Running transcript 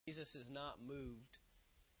Jesus is not moved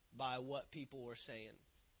by what people were saying.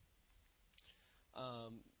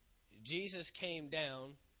 Jesus came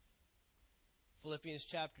down. Philippians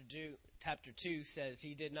chapter 2 says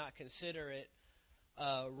he did not consider it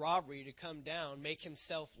robbery to come down, make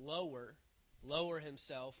himself lower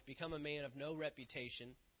himself, become a man of no reputation.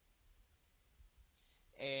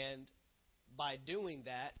 And by doing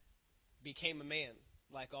that, became a man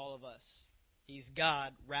like all of us. He's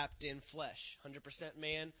God wrapped in flesh, 100%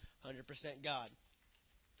 man, 100% God.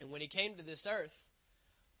 And when he came to this earth,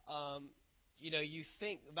 you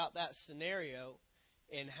think about that scenario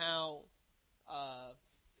and how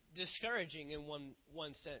discouraging in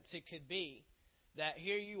one sense it could be that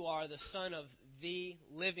here you are, the son of the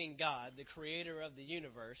living God, the creator of the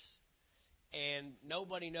universe, and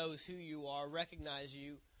nobody knows who you are, recognize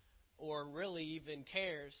you, or really even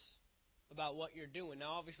cares about what you're doing.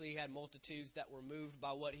 Now, obviously, he had multitudes that were moved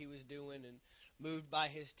by what he was doing and moved by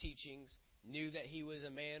his teachings, knew that he was a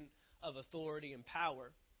man of authority and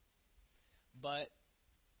power. But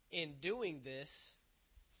in doing this,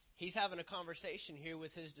 he's having a conversation here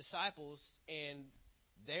with his disciples, and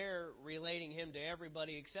they're relating him to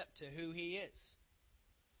everybody except to who he is.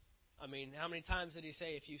 I mean, how many times did he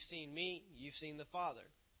say, if you've seen me, you've seen the Father?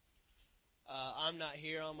 I'm not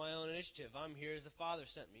here on my own initiative. I'm here as the Father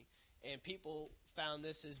sent me. And people found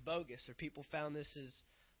this as bogus, or people found this as,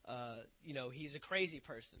 he's a crazy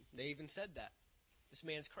person. They even said that. This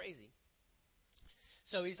man's crazy.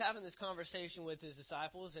 So he's having this conversation with his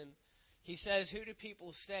disciples, and he says, who do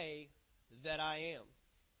people say that I am?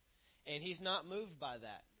 And he's not moved by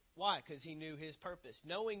that. Why? Because he knew his purpose.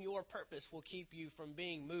 Knowing your purpose will keep you from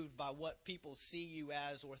being moved by what people see you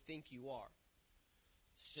as or think you are.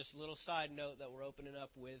 It's just a little side note that we're opening up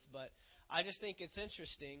with. But I just think it's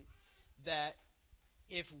interesting that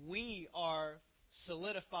if we are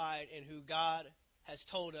solidified in who God has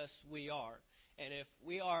told us we are, and if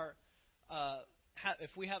we are,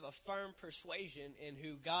 if we have a firm persuasion in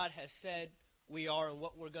who God has said we are and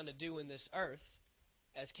what we're going to do in this earth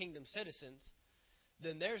as kingdom citizens,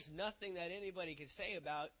 then there's nothing that anybody can say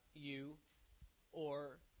about you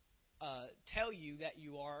or tell you that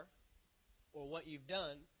you are or what you've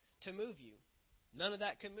done to move you. None of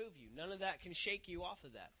that can move you. None of that can shake you off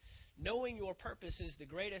of that. Knowing your purpose is the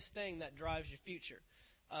greatest thing that drives your future,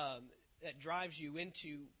 that drives you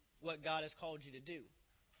into what God has called you to do.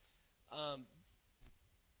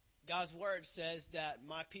 God's word says that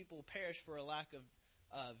my people perish for a lack of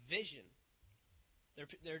vision.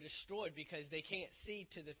 They're destroyed because they can't see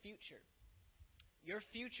to the future. Your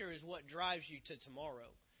future is what drives you to tomorrow.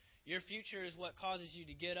 Your future is what causes you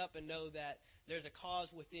to get up and know that there's a cause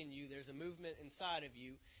within you, there's a movement inside of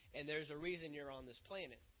you, and there's a reason you're on this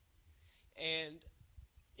planet. And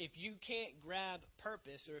if you can't grab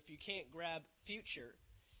purpose or if you can't grab future,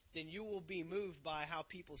 then you will be moved by how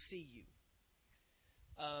people see you.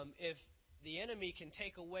 If the enemy can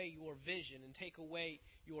take away your vision and take away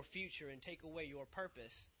your future and take away your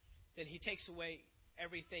purpose, then he takes away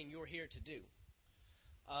everything you're here to do.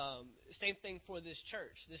 Same thing for this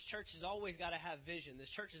church. This church has always got to have vision. This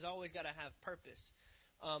church has always got to have purpose.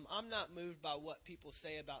 I'm not moved by what people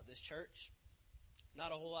say about this church.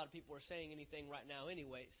 Not a whole lot of people are saying anything right now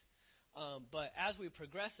anyways. But as we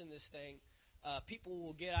progress in this thing, people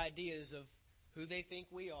will get ideas of who they think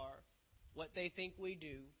we are, what they think we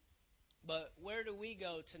do. But where do we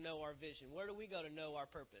go to know our vision? Where do we go to know our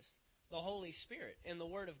purpose? The Holy Spirit and the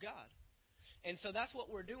Word of God. And so that's what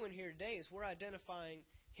we're doing here today is we're identifying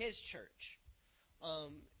His church.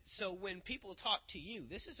 So when people talk to you,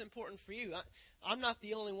 this is important for you. I'm not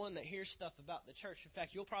the only one that hears stuff about the church. In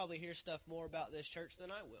fact, you'll probably hear stuff more about this church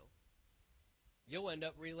than I will. You'll end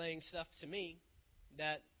up relaying stuff to me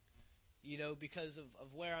that, because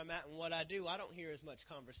of where I'm at and what I do, I don't hear as much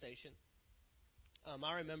conversation.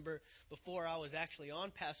 I remember before I was actually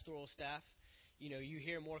on pastoral staff, you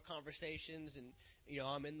hear more conversations and,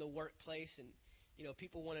 I'm in the workplace and,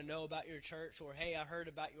 people want to know about your church or, hey, I heard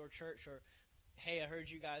about your church or, hey, I heard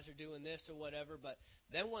you guys are doing this or whatever. But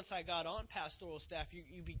then once I got on pastoral staff,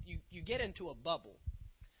 you get into a bubble.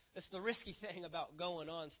 That's the risky thing about going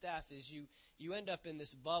on staff is you end up in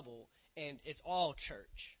this bubble and it's all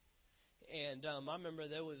church. And I remember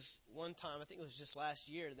there was one time, I think it was just last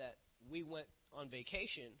year, that we went on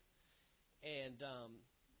vacation, and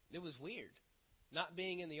it was weird not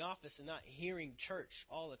being in the office and not hearing church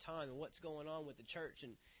all the time and what's going on with the church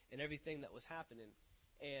and everything that was happening.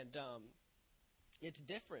 And it's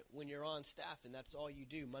different when you're on staff and that's all you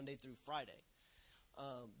do Monday through Friday.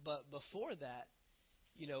 But before that,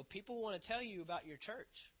 people want to tell you about your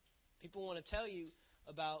church. People want to tell you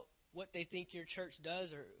about what they think your church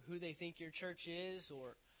does or who they think your church is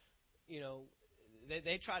or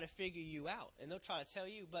they try to figure you out, and they'll try to tell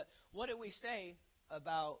you. But what do we say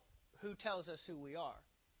about who tells us who we are?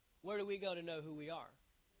 Where do we go to know who we are?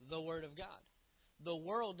 The Word of God. The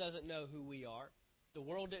world doesn't know who we are. The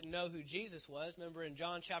world didn't know who Jesus was. Remember in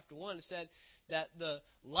John chapter 1, it said that the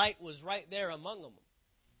light was right there among them,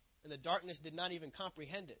 and the darkness did not even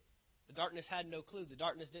comprehend it. The darkness had no clue. The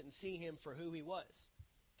darkness didn't see him for who he was.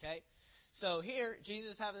 Okay? So here,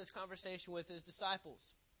 Jesus is having this conversation with his disciples.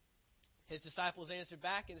 His disciples answer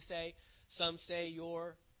back and say, some say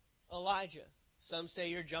you're Elijah. Some say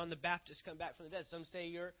you're John the Baptist come back from the dead. Some say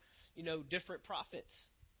you're, different prophets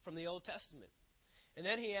from the Old Testament. And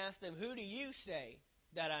then he asked them, who do you say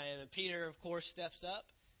that I am? And Peter, of course, steps up,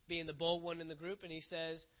 being the bold one in the group, and he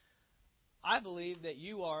says, I believe that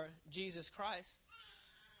you are Jesus Christ,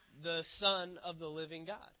 the Son of the living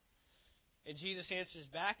God. And Jesus answers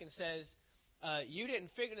back and says, you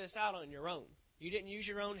didn't figure this out on your own. You didn't use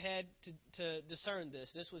your own head to discern this.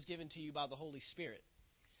 This was given to you by the Holy Spirit.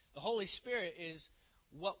 The Holy Spirit is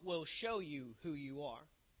what will show you who you are.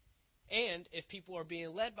 And if people are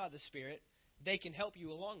being led by the Spirit, they can help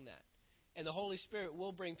you along that. And the Holy Spirit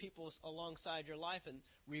will bring people alongside your life and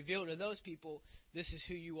reveal to those people, this is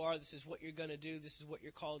who you are, this is what you're going to do, this is what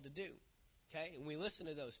you're called to do. Okay? And we listen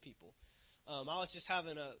to those people. I was just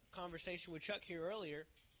having a conversation with Chuck here earlier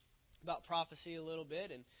about prophecy a little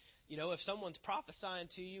bit. And, if someone's prophesying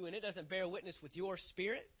to you and it doesn't bear witness with your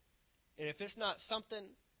spirit, and if it's not something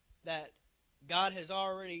that God has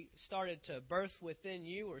already started to birth within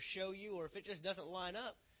you or show you, or if it just doesn't line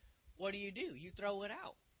up, what do? You throw it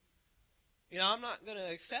out. I'm not going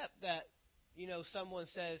to accept that, someone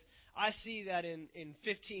says, I see that in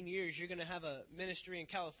 15 years you're going to have a ministry in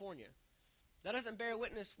California. That doesn't bear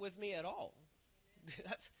witness with me at all.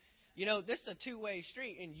 This is a two-way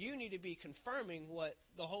street, and you need to be confirming what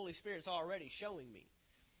the Holy Spirit's already showing me.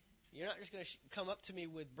 You're not just going to come up to me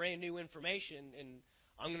with brand new information, and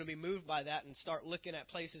I'm going to be moved by that and start looking at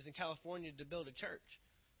places in California to build a church,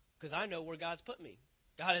 because I know where God's put me.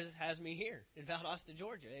 God has me here in Valdosta,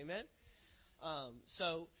 Georgia. Amen?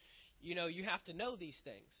 So, you have to know these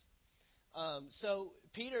things. So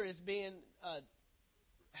Peter is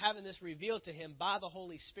having this revealed to him by the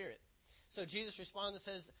Holy Spirit. So Jesus responds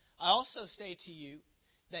and says, I also say to you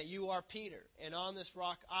that you are Peter, and on this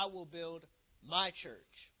rock I will build my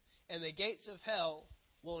church, and the gates of hell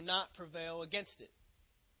will not prevail against it.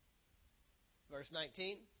 Verse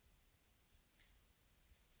 19.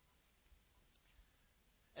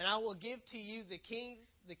 And I will give to you the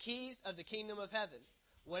keys of the kingdom of heaven.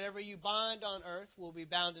 Whatever you bind on earth will be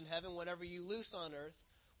bound in heaven. Whatever you loose on earth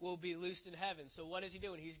will be loosed in heaven. So what is he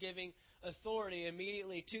doing? He's giving authority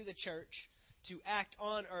immediately to the church to act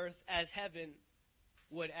on earth as heaven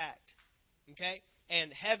would act. Okay?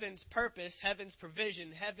 And heaven's purpose, heaven's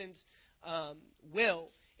provision, heaven's will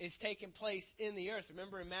is taking place in the earth.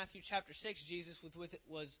 Remember in Matthew chapter 6, Jesus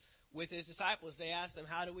was with his disciples. They asked him,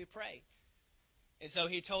 how do we pray? And so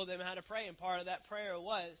he told them how to pray. And part of that prayer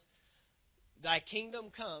was, thy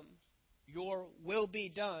kingdom come, your will be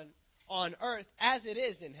done on earth as it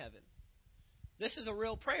is in heaven. This is a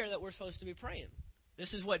real prayer that we're supposed to be praying.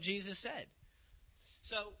 This is what Jesus said.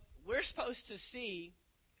 So we're supposed to see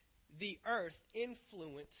the earth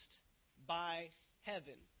influenced by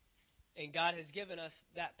heaven. And God has given us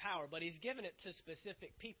that power. But he's given it to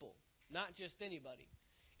specific people, not just anybody.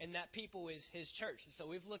 And that people is his church. And so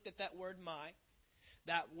we've looked at that word my.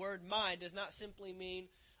 That word my does not simply mean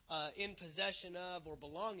in possession of or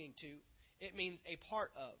belonging to. It means a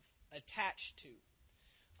part of, attached to.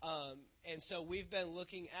 And so we've been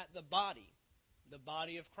looking at the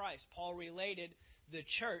body of Christ. Paul related the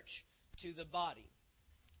church to the body.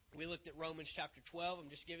 We looked at Romans chapter 12. I'm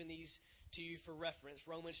just giving these to you for reference.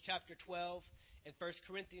 Romans chapter 12 and 1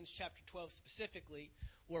 Corinthians chapter 12 specifically,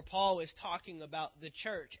 where Paul is talking about the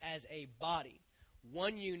church as a body.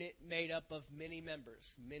 One unit made up of many members,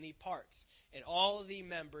 many parts. And all of the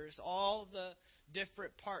members, all the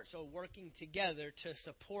different parts are working together to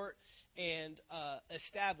support and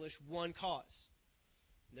establish one cause.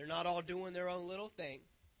 They're not all doing their own little thing.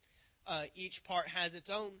 Each part has its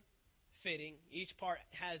own fitting. Each part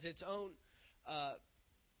has its own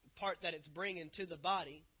part that it's bringing to the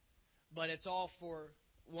body, but it's all for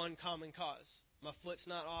one common cause. My foot's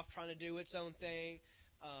not off trying to do its own thing.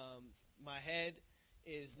 My head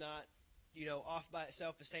is not, off by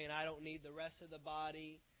itself and saying I don't need the rest of the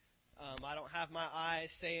body. I don't have my eyes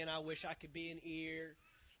saying I wish I could be an ear.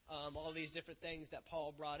 All these different things that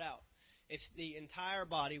Paul brought out. It's the entire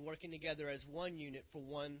body working together as one unit for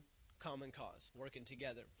one common cause, working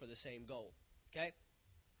together for the same goal. Okay?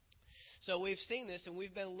 So we've seen this, and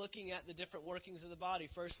we've been looking at the different workings of the body.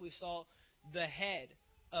 First, we saw the head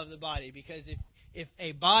of the body, because if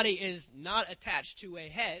a body is not attached to a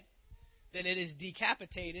head, then it is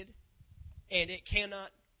decapitated, and it cannot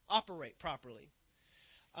operate properly.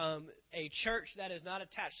 A church that is not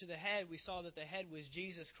attached to the head, we saw that the head was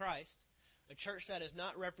Jesus Christ. A church that is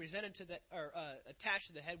not represented to the attached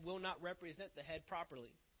to the head will not represent the head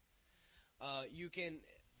properly. You can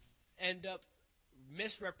end up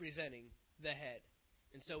misrepresenting the head.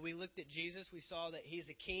 And so we looked at Jesus. We saw that he's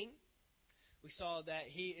a king. We saw that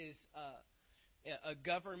he is a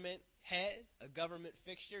government head, a government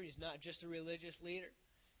fixture. He's not just a religious leader.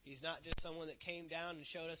 He's not just someone that came down and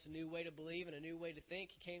showed us a new way to believe and a new way to think.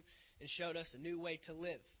 He came and showed us a new way to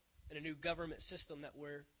live and a new government system that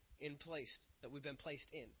we've been placed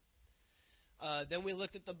in. Then we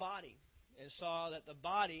looked at the body and saw that the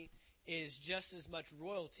body is just as much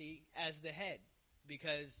royalty as the head,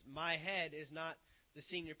 because my head is not the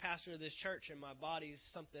senior pastor of this church and my body is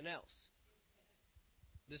something else.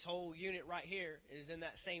 This whole unit right here is in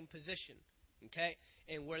that same position, okay?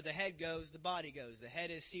 And where the head goes, the body goes. The head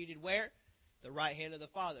is seated where? The right hand of the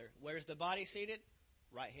Father. Where's the body seated?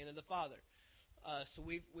 Right hand of the Father. So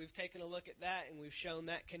we've taken a look at that, and we've shown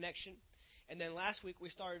that connection. And then last week we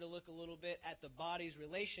started to look a little bit at the body's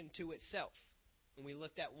relation to itself. And we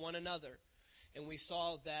looked at one another. And we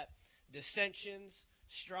saw that dissensions,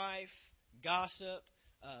 strife, gossip,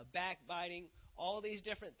 backbiting, all these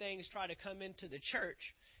different things try to come into the church,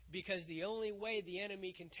 because the only way the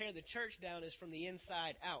enemy can tear the church down is from the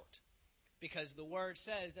inside out. Because the Word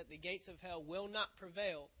says that the gates of hell will not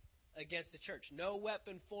prevail against the church. No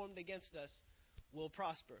weapon formed against us will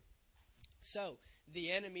prosper. So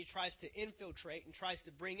the enemy tries to infiltrate and tries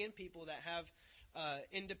to bring in people that have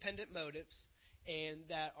independent motives and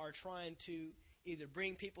that are trying to either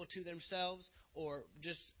bring people to themselves or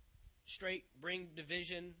just straight bring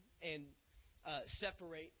division and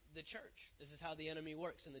separate the church. This is how the enemy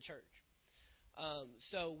works in the church.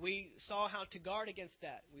 So we saw how to guard against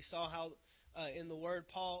that. We saw how in the Word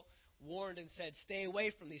Paul warned and said, stay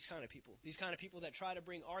away from these kind of people. These kind of people that try to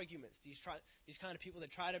bring arguments. These kind of people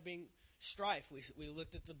that try to bring strife. We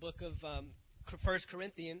looked at the book of 1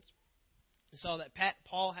 Corinthians. We saw that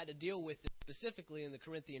Paul had to deal with it specifically in the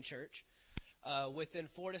Corinthian church. Within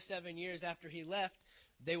 4 to 7 years after he left,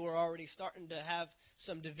 they were already starting to have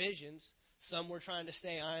some divisions. Some were trying to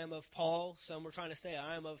say, I am of Paul. Some were trying to say,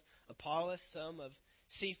 I am of Apollos. Some of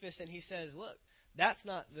Cephas. And he says, look, that's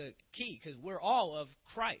not the key, because we're all of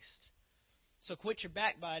Christ. So quit your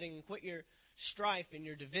backbiting and quit your strife and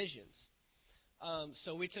your divisions.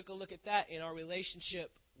 So we took a look at that in our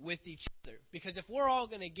relationship with each other. Because if we're all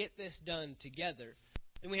going to get this done together,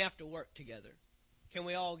 then we have to work together. Can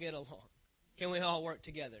we all get along? Can we all work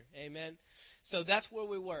together? Amen? So that's where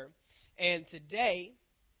we were. And today,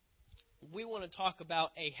 we want to talk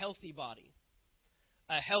about a healthy body.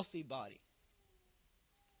 A healthy body.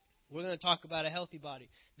 We're going to talk about a healthy body.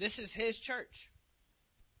 This is His church.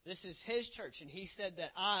 This is His church. And He said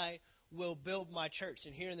that I will build my church.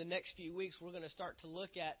 And here in the next few weeks, we're going to start to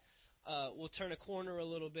look at, we'll turn a corner a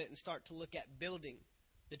little bit and start to look at building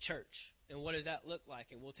the church. And what does that look like?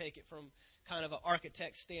 And we'll take it from kind of an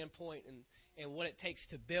architect standpoint and what it takes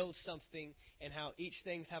to build something and how each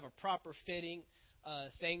things have a proper fitting.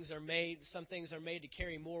 Some things are made to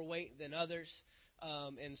carry more weight than others.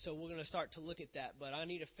 And so we're going to start to look at that. But I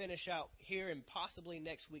need to finish out here and possibly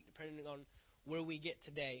next week, depending on where we get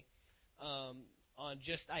today, on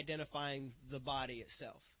just identifying the body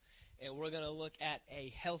itself. And we're going to look at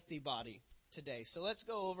a healthy body today. So let's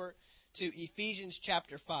go over to Ephesians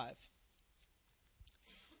chapter 5.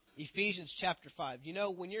 Ephesians chapter 5. You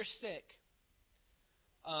know, when you're sick,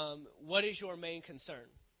 what is your main concern?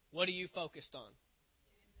 What are you focused on?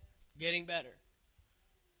 Getting better.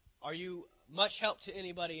 Are you much help to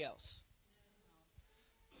anybody else?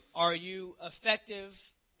 Are you effective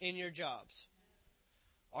in your jobs?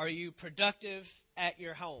 Are you productive at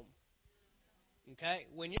your home? Okay?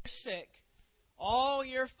 When you're sick, all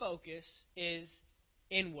your focus is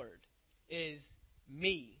inward, is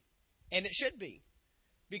me. And it should be.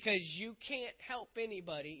 Because you can't help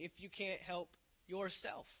anybody if you can't help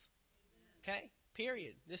yourself. Okay?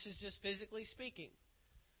 Period. This is just physically speaking.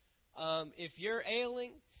 If you're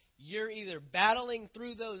ailing, you're either battling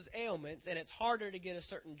through those ailments and it's harder to get a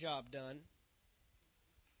certain job done.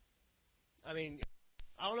 I mean,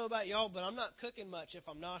 I don't know about y'all, but I'm not cooking much if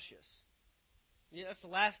I'm nauseous. Yeah, that's the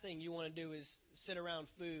last thing you want to do is sit around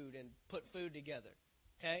food and put food together.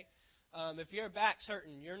 Okay? If your back's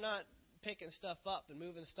hurting, you're not picking stuff up and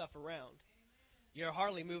moving stuff around. You're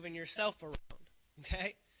hardly moving yourself around.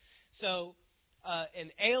 Okay? So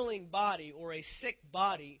an ailing body or a sick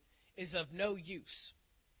body is of no use.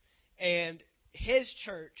 And His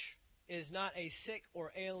church is not a sick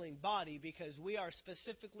or ailing body, because we are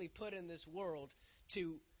specifically put in this world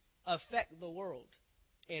to affect the world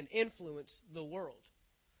and influence the world.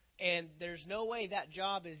 And there's no way that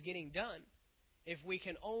job is getting done if we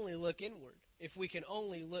can only look inward, if we can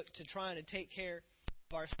only look to trying to take care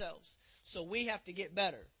of ourselves. So we have to get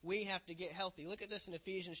better. We have to get healthy. Look at this in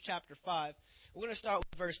Ephesians chapter 5. We're going to start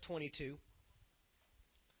with verse 22.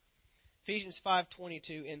 Ephesians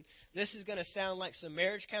 5:22, and this is going to sound like some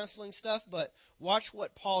marriage counseling stuff, but watch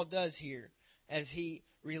what Paul does here as he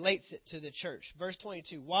relates it to the church. Verse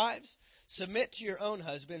 22, wives, submit to your own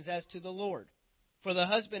husbands as to the Lord. For the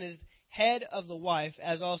husband is head of the wife,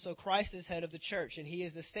 as also Christ is head of the church, and He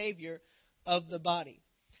is the Savior of the body.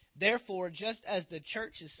 Therefore, just as the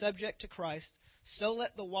church is subject to Christ, so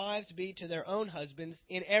let the wives be to their own husbands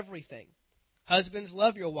in everything. Husbands,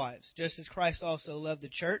 love your wives, just as Christ also loved the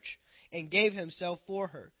church and gave Himself for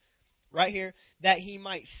her. Right here, that He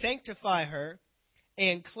might sanctify her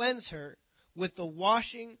and cleanse her with the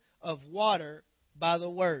washing of water by the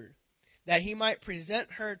word, that He might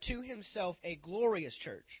present her to Himself a glorious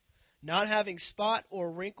church, not having spot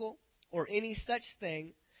or wrinkle or any such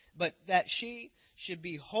thing, but that she should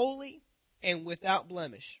be holy and without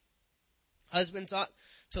blemish. Husbands ought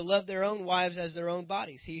to love their own wives as their own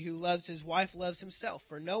bodies. He who loves his wife loves himself.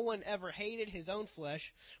 For no one ever hated his own flesh,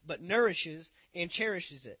 but nourishes and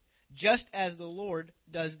cherishes it, just as the Lord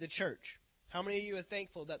does the church. How many of you are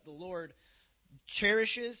thankful that the Lord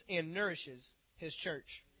cherishes and nourishes His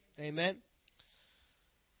church? Amen.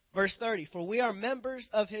 Verse 30, for we are members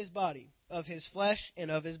of His body, of His flesh,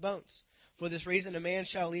 and of His bones. For this reason a man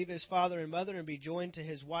shall leave his father and mother and be joined to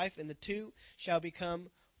his wife, and the two shall become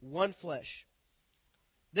one flesh.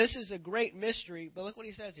 This is a great mystery, but look what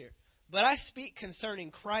he says here. But I speak concerning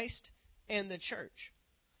Christ and the church.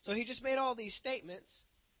 So he just made all these statements,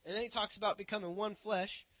 and then he talks about becoming one flesh,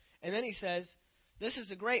 and then he says, this is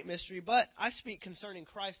a great mystery, but I speak concerning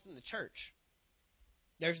Christ and the church.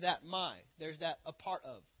 There's that there's that a part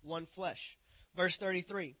of, one flesh. Verse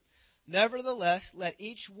 33, nevertheless, let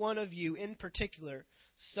each one of you in particular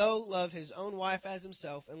so love his own wife as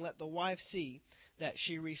himself, and let the wife see that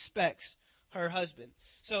she respects her husband.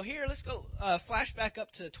 So here, let's go flash back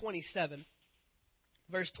up to 27,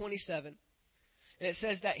 verse 27. And it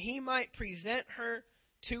says that He might present her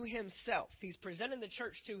to Himself. He's presenting the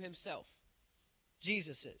church to Himself.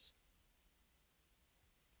 Jesus is.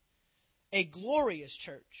 A glorious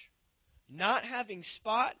church, not having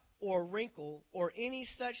spot or wrinkle or any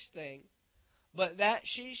such thing, but that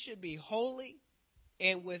she should be holy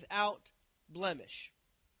and without blemish.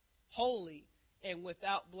 Holy and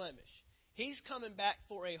without blemish. He's coming back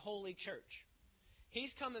for a holy church.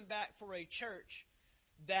 He's coming back for a church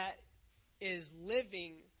that is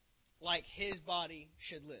living like His body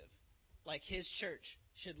should live, like His church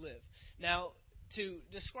should live. Now, to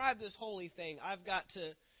describe this holy thing, I've got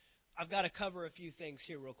to cover a few things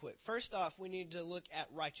here real quick. First off, we need to look at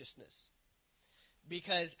righteousness,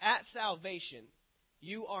 because at salvation,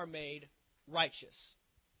 you are made righteous.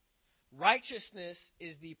 Righteousness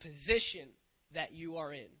is the position that you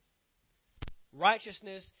are in.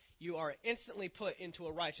 Righteousness, you are instantly put into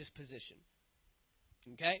a righteous position.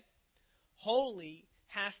 Okay? Holy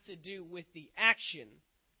has to do with the action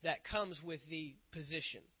that comes with the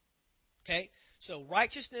position. Okay? So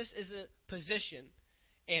righteousness is a position,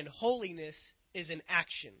 and holiness is an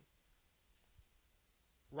action.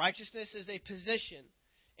 Righteousness is a position,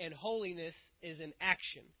 and holiness is an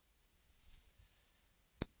action.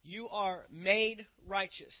 You are made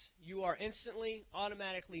righteous. You are instantly,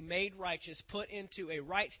 automatically made righteous, put into a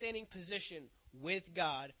right-standing position with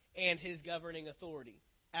God and His governing authority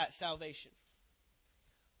at salvation.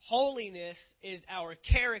 Holiness is our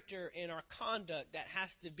character and our conduct that has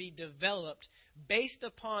to be developed based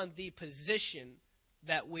upon the position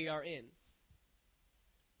that we are in.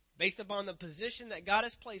 Based upon the position that God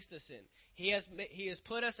has placed us in. He has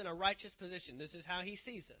put us in a righteous position. This is how He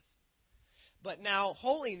sees us. But now,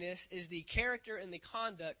 holiness is the character and the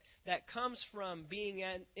conduct that comes from being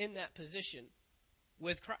in that position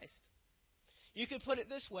with Christ. You could put it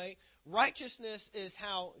this way. Righteousness is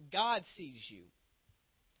how God sees you.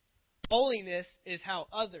 Holiness is how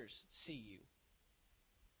others see you.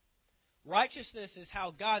 Righteousness is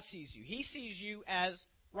how God sees you. He sees you as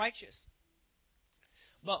righteous.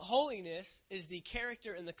 But holiness is the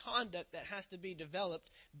character and the conduct that has to be developed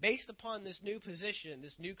based upon this new position,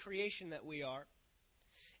 this new creation that we are.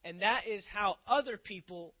 And that is how other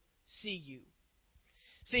people see you.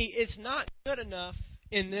 See, it's not good enough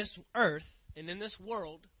in this earth and in this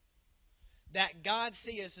world that God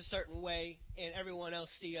see us a certain way and everyone else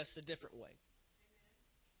see us a different way.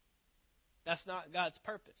 That's not God's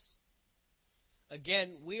purpose.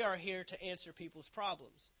 Again, we are here to answer people's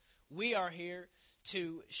problems. We are here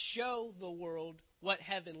to show the world what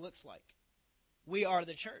heaven looks like. We are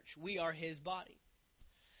the church. We are His body.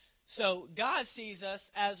 So God sees us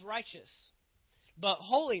as righteous. But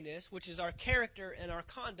holiness, which is our character and our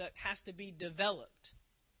conduct, has to be developed.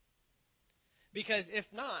 Because if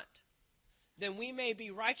not, then we may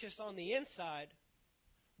be righteous on the inside,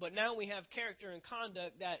 but now we have character and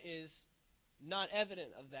conduct that is not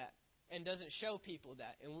evident of that and doesn't show people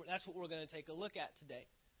that. And that's what we're going to take a look at today.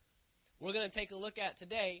 We're going to take a look at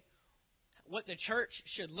today what the church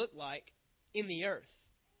should look like in the earth,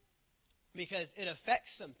 because it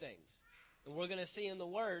affects some things. And we're going to see in the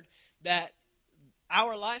Word that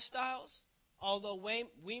our lifestyles, although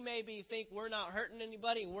we maybe think we're not hurting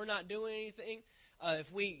anybody and we're not doing anything, if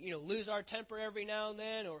we lose our temper every now and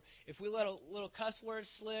then, or if we let a little cuss word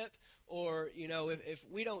slip, or if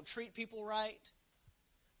we don't treat people right,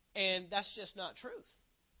 and that's just not truth.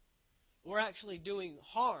 We're actually doing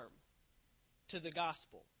harm to the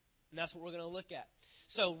gospel, and that's what we're going to look at.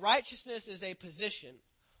 So righteousness is a position.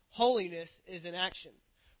 Holiness is an action.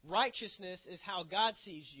 Righteousness is how God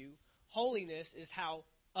sees you. Holiness is how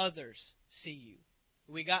others see you.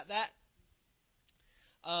 We got that?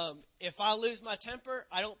 If I lose my temper,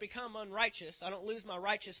 I don't become unrighteous. I don't lose my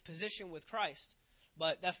righteous position with Christ.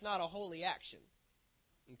 But that's not a holy action.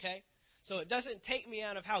 Okay? So it doesn't take me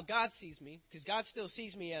out of how God sees me, because God still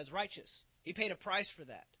sees me as righteous. He paid a price for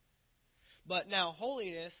that. But now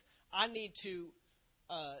holiness, I need to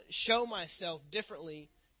show myself differently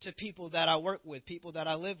to people that I work with, people that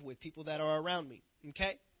I live with, people that are around me.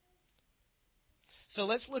 Okay? So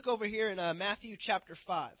let's look over here in Matthew chapter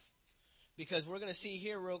 5, because we're going to see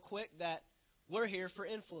here real quick that we're here for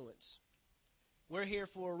influence. We're here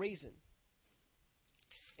for a reason.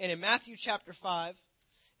 And in Matthew chapter 5,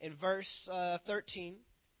 in verse 13,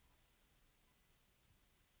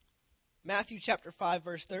 Matthew chapter 5,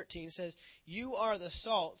 verse 13 says, "You are the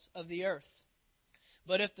salt of the earth.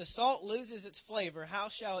 But if the salt loses its flavor, how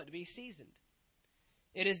shall it be seasoned?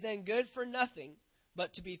 It is then good for nothing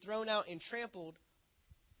but to be thrown out and trampled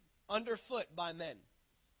underfoot by men."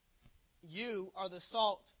 You are the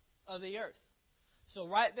salt of the earth. So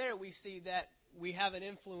right there we see that we have an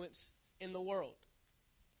influence in the world.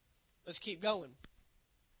 Let's keep going.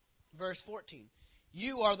 Verse 14.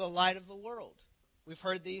 "You are the light of the world." We've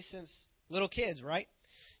heard these since little kids, right?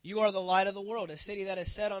 "You are the light of the world. A city that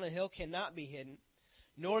is set on a hill cannot be hidden.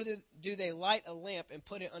 Nor do they light a lamp and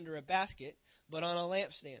put it under a basket, but on a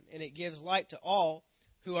lampstand, and it gives light to all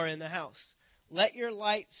who are in the house. Let your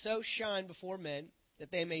light so shine before men that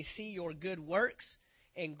they may see your good works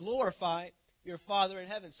and glorify your Father in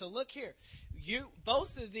heaven." So look here.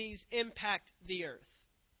 Both of these impact the earth.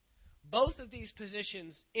 Both of these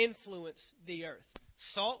positions influence the earth.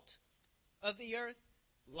 Salt of the earth,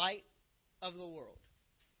 light of the world.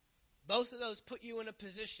 Both of those put you in a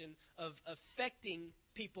position of affecting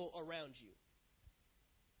people around you.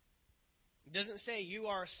 It doesn't say you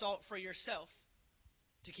are salt for yourself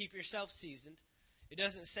to keep yourself seasoned. It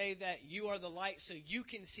doesn't say that you are the light so you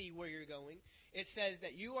can see where you're going. It says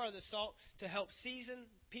that you are the salt to help season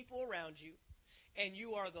people around you, and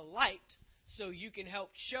you are the light so you can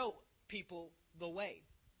help show people the way,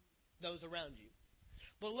 those around you.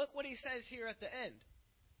 But look what he says here at the end.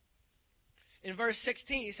 In verse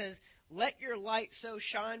 16, he says, "Let your light so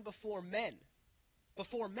shine before men,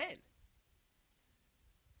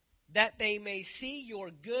 that they may see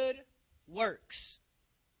your good works."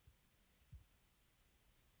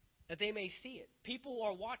 That they may see it. People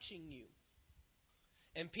are watching you.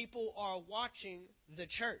 And people are watching the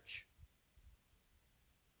church.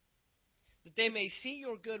 That they may see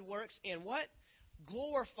your good works and what?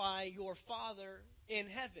 Glorify your Father in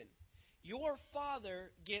heaven. Your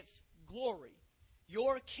Father gets glory.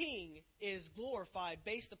 Your King is glorified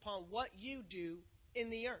based upon what you do in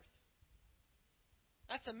the earth.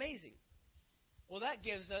 That's amazing. Well, that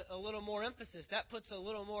gives a little more emphasis. That puts a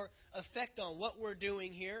little more effect on what we're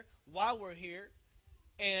doing here, why we're here,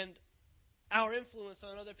 and our influence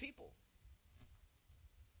on other people.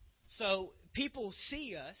 So people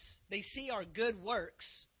see us. They see our good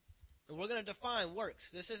works. And we're going to define works.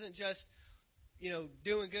 This isn't just,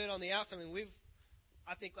 doing good on the outside. I mean,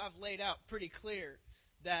 I think I've laid out pretty clear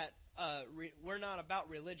that we're not about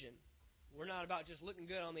religion. We're not about just looking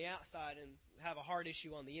good on the outside and have a heart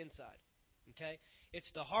issue on the inside. Okay?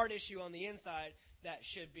 It's the heart issue on the inside that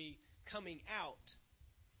should be coming out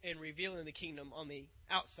and revealing the kingdom on the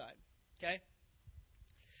outside. Okay?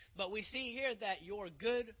 But we see here that your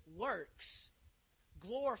good works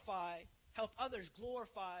help others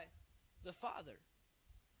glorify the Father.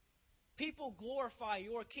 People glorify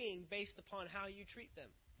your King based upon how you treat them.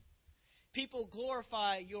 People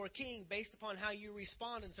glorify your King based upon how you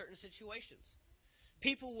respond in certain situations.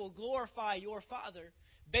 People will glorify your Father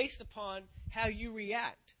based upon how you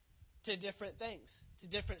react to different things, to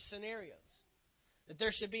different scenarios. That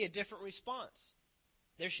there should be a different response.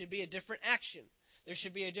 There should be a different action. There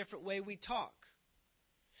should be a different way we talk.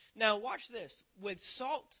 Now watch this. With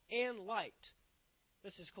salt and light,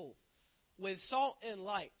 this is cool. With salt and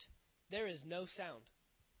light, there is no sound.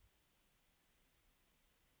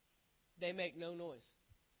 They make no noise.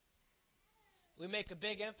 We make a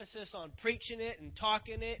big emphasis on preaching it and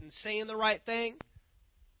talking it and saying the right thing.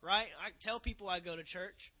 Right? I tell people I go to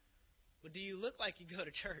church. But do you look like you go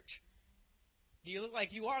to church? Do you look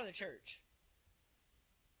like you are the church?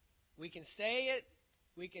 We can say it,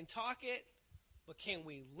 we can talk it, but can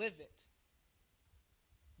we live it?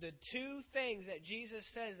 The two things that Jesus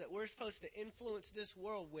says that we're supposed to influence this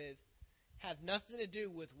world with have nothing to do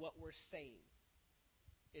with what we're saying.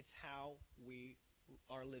 It's how we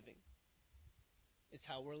are living. It's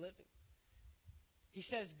how we're living. He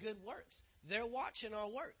says good works. They're watching our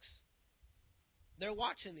works. They're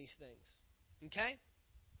watching these things. Okay?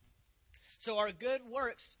 So our good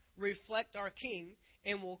works reflect our King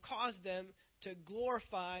and will cause them to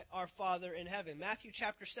glorify our Father in heaven. Matthew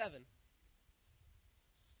chapter 7.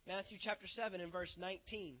 Matthew chapter 7 and verse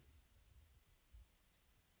 19.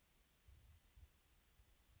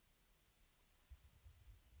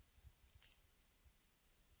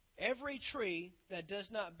 Every tree that does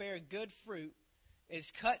not bear good fruit is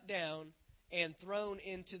cut down and thrown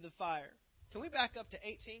into the fire. Can we back up to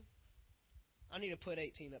 18? I need to put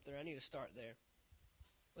 18 up there. I need to start there.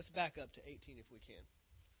 Let's back up to 18 if we can.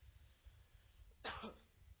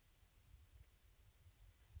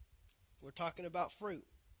 We're talking about fruit.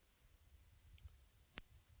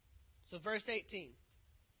 So verse 18.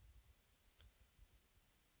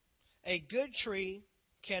 A good tree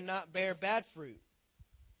cannot bear bad fruit,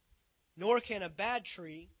 nor can a bad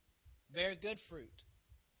tree bear good fruit.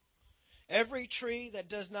 Every tree that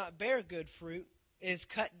does not bear good fruit is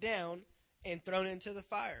cut down and thrown into the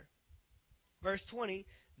fire. Verse 20,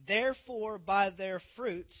 therefore by their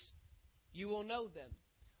fruits you will know them.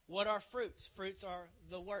 What are fruits? Fruits are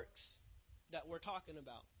the works that we're talking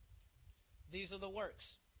about. These are the works.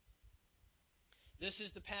 This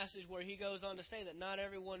is the passage where he goes on to say that not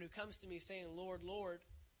everyone who comes to me saying, Lord, Lord,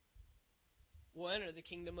 will enter the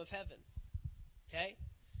kingdom of heaven. Okay?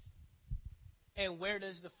 And where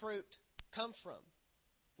does the fruit come from?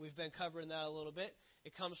 We've been covering that a little bit.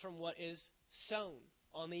 It comes from what is sown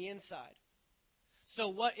on the inside. So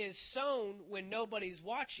what is sown when nobody's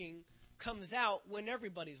watching comes out when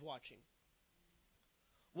everybody's watching.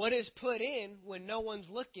 What is put in when no one's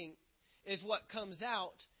looking is what comes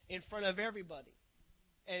out in front of everybody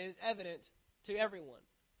and is evident to everyone.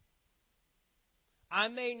 I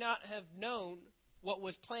may not have known what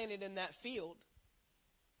was planted in that field,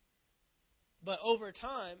 but over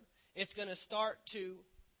time, it's going to start to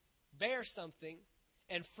bear something,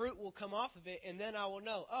 and fruit will come off of it, and then I will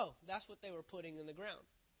know, oh, that's what they were putting in the ground.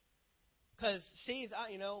 Because seeds,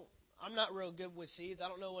 I'm not real good with seeds. I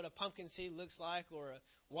don't know what a pumpkin seed looks like, or a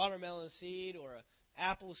watermelon seed, or an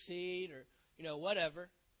apple seed, or, whatever.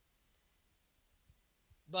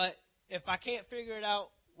 But if I can't figure it out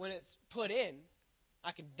when it's put in,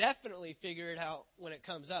 I can definitely figure it out when it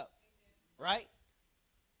comes up. Right?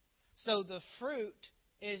 So the fruit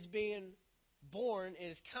is being born,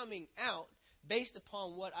 is coming out based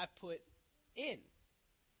upon what I put in.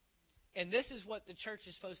 And this is what the church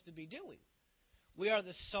is supposed to be doing. We are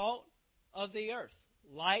the salt of the earth,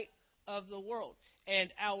 light of the world.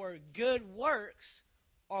 And our good works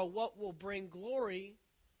are what will bring glory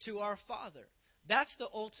to our Father. That's the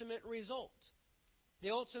ultimate result. The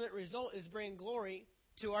ultimate result is bringing glory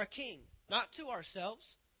to our King, not to ourselves.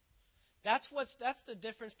 That's the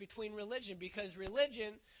difference between religion, because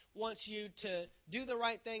religion wants you to do the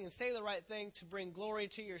right thing and say the right thing to bring glory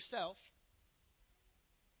to yourself.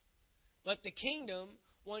 But the kingdom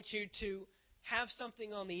wants you to have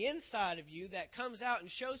something on the inside of you that comes out and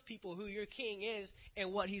shows people who your King is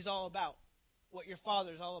and what he's all about, what your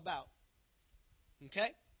Father's all about.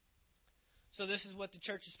 Okay? So this is what the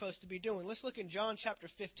church is supposed to be doing. Let's look in John chapter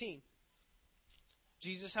 15.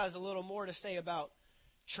 Jesus has a little more to say about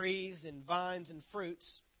trees and vines and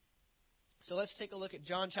fruits. So let's take a look at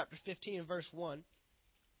John chapter 15 and verse 1.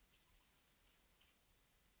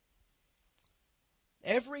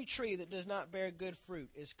 Every tree that does not bear good fruit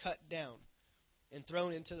is cut down and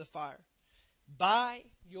thrown into the fire. By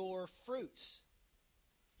your fruits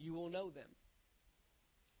you will know them.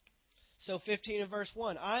 So 15 and verse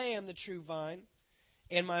 1, I am the true vine,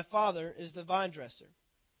 and my Father is the vine dresser.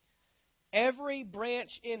 Every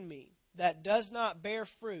branch in me that does not bear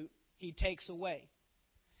fruit, he takes away.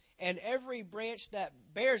 And every branch that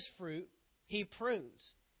bears fruit, he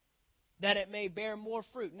prunes, that it may bear more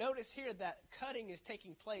fruit. Notice here that cutting is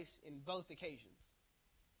taking place in both occasions.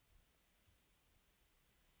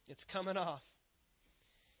 It's coming off.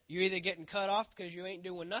 You're either getting cut off because you ain't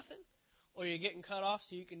doing nothing, or you're getting cut off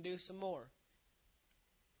so you can do some more.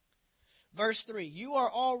 Verse 3, you are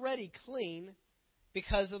already clean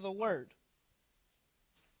because of the word.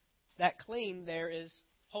 That clean there is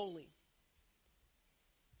holy.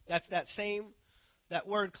 That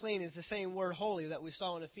word clean is the same word holy that we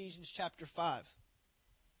saw in Ephesians chapter 5.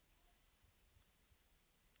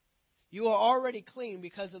 You are already clean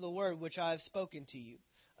because of the word which I have spoken to you.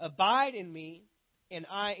 Abide in me, and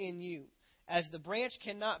I in you. As the branch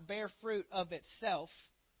cannot bear fruit of itself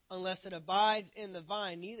unless it abides in the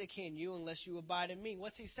vine, neither can you unless you abide in me.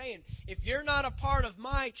 What's he saying? If you're not a part of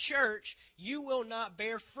my church, you will not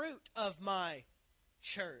bear fruit of my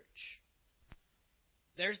church.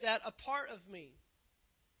 There's that a part of me.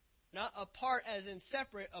 Not a part as in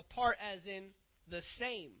separate, a part as in the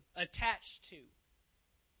same, attached to.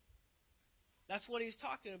 That's what he's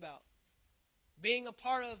talking about. Being a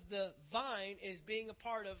part of the vine is being a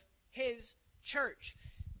part of his church.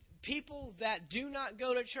 People that do not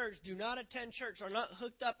go to church, do not attend church, are not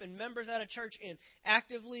hooked up and members at a church and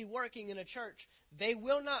actively working in a church, they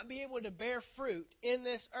will not be able to bear fruit in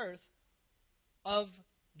this earth of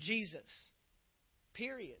Jesus.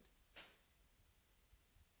 Period.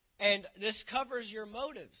 And this covers your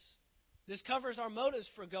motives. This covers our motives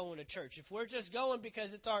for going to church. If we're just going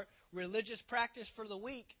because it's our religious practice for the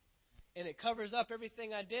week, and it covers up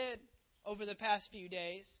everything I did over the past few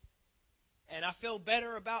days, and I feel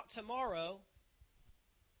better about tomorrow,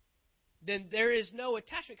 then there is no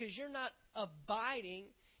attachment because you're not abiding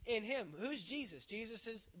in Him. Who's Jesus? Jesus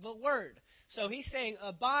is the Word. So He's saying,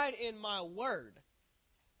 abide in my Word.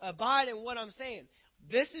 Abide in what I'm saying.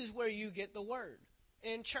 This is where you get the Word,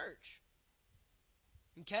 in church.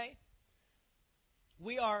 Okay?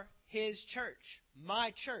 We are His church,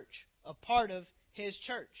 my church, a part of His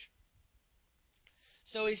church.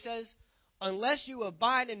 So He says, unless you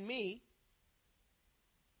abide in me,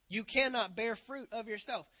 you cannot bear fruit of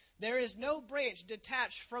yourself. There is no branch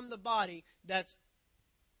detached from the body that's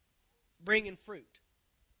bringing fruit.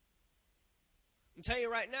 I'll tell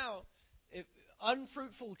you right now, if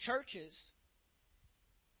unfruitful churches,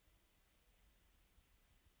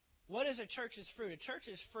 what is a church's fruit? A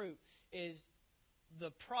church's fruit is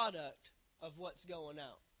the product of what's going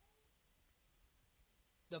out.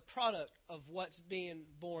 The product of what's being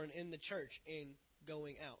born in the church and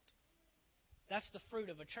going out. That's the fruit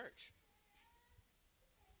of a church.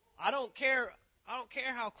 I don't care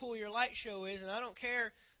how cool your light show is, and I don't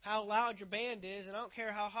care how loud your band is, and I don't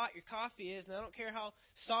care how hot your coffee is, and I don't care how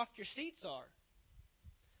soft your seats are.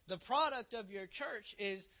 The product of your church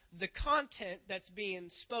is the content that's being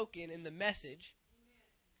spoken in the message.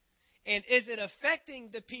 And is it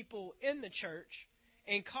affecting the people in the church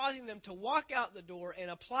and causing them to walk out the door and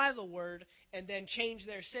apply the word and then change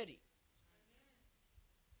their city?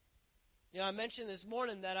 You know, I mentioned this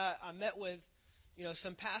morning that I met with,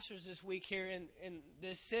 some pastors this week here in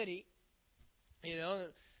this city.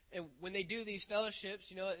 And when they do these fellowships,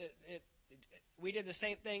 we did the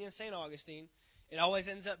same thing in St. Augustine. It always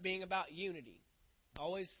ends up being about unity.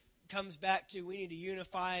 Always comes back to we need to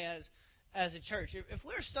unify as a church. If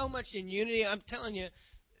we're so much in unity, I'm telling you,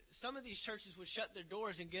 some of these churches would shut their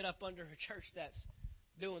doors and get up under a church that's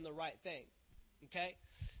doing the right thing. Okay?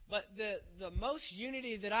 But the most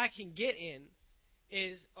unity that I can get in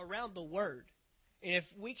is around the Word. And if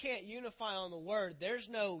we can't unify on the Word, there's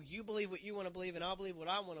no you believe what you want to believe and I'll believe what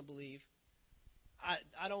I want to believe.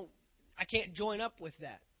 I can't join up with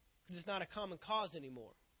that because it's not a common cause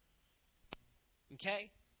anymore.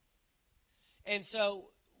 Okay? And so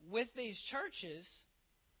with these churches,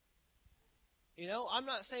 I'm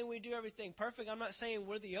not saying we do everything perfect. I'm not saying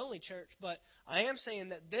we're the only church, but I am saying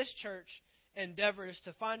that this church endeavors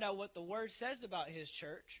to find out what the Word says about His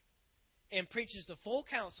church and preaches the full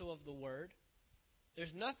counsel of the Word.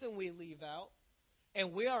 There's nothing we leave out.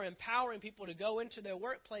 And we are empowering people to go into their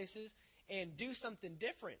workplaces and do something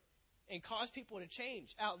different and cause people to change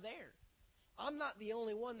out there. I'm not the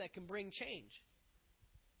only one that can bring change.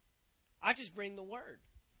 I just bring the Word.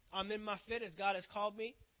 I'm in my fit as God has called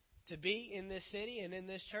me to be in this city and in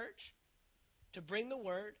this church, to bring the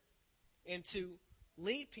Word and to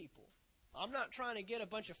lead people I'm not trying to get a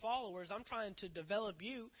bunch of followers. I'm trying to develop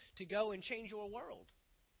you to go and change your world.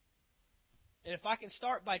 And if I can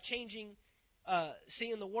start by changing,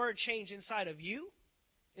 seeing the Word change inside of you,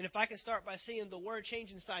 and if I can start by seeing the Word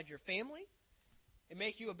change inside your family, and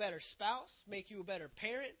make you a better spouse, make you a better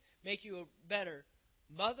parent, make you a better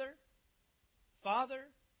mother, father,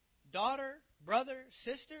 daughter, brother,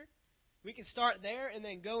 sister, we can start there and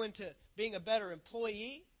then go into being a better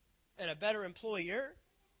employee and a better employer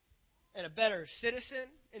and a better citizen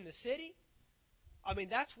in the city. I mean,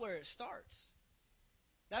 that's where it starts.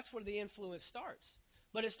 That's where the influence starts.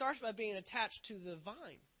 But it starts by being attached to the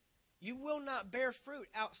vine. You will not bear fruit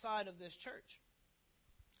outside of this church.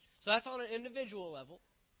 So that's on an individual level.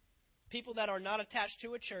 People that are not attached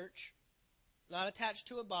to a church, not attached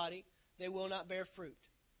to a body, they will not bear fruit.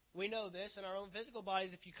 We know this in our own physical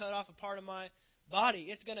bodies. If you cut off a part of my body,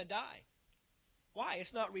 it's going to die. Why?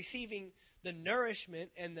 It's not receiving the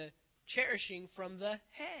nourishment and the cherishing from the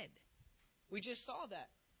head. We just saw that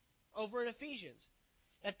over in Ephesians.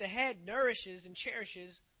 That the head nourishes and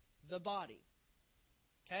cherishes the body.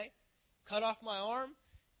 Okay? Cut off my arm,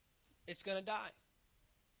 it's going to die.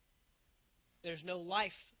 There's no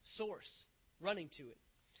life source running to it.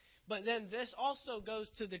 But then this also goes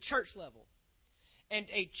to the church level. And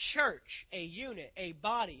a church, a unit, a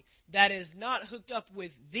body that is not hooked up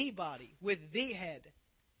with the body, with the head,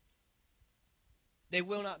 they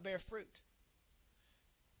will not bear fruit.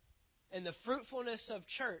 And the fruitfulness of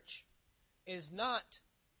church is not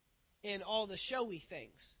in all the showy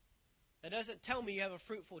things. That doesn't tell me you have a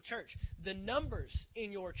fruitful church. The numbers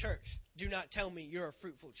in your church do not tell me you're a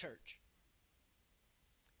fruitful church.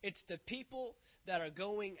 It's the people that are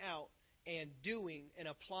going out and doing and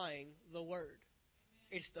applying the Word.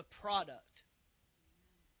 It's the product.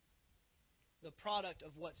 The product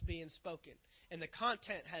of what's being spoken. And the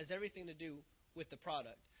content has everything to do with the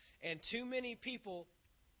product. And too many people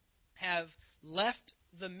have left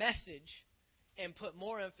the message and put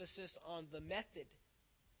more emphasis on the method.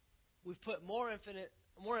 We've put more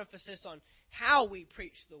emphasis on how we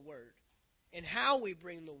preach the Word and how we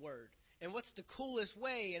bring the Word and what's the coolest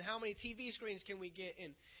way and how many TV screens can we get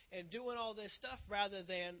and doing all this stuff rather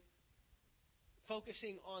than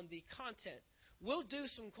focusing on the content. We'll do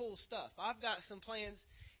some cool stuff. I've got some plans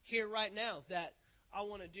here right now that I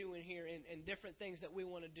want to do in here and different things that we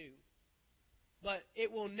want to do. But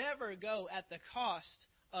it will never go at the cost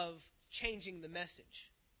of changing the message.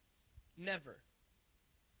 Never.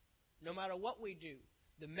 No matter what we do,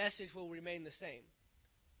 the message will remain the same.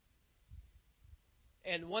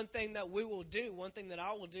 And one thing that we will do, one thing that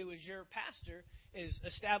I will do as your pastor is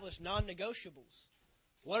establish non-negotiables.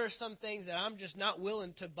 What are some things that I'm just not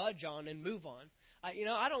willing to budge on and move on? I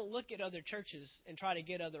don't look at other churches and try to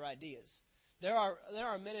get other ideas. There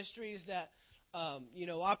are ministries that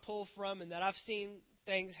I pull from and that I've seen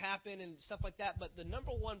things happen and stuff like that. But the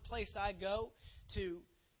number one place I go to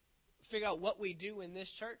figure out what we do in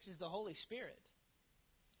this church is the Holy Spirit.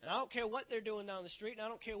 And I don't care what they're doing down the street, and I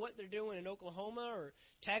don't care what they're doing in Oklahoma or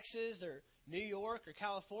Texas or New York or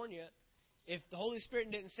California. If the Holy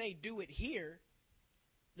Spirit didn't say do it here,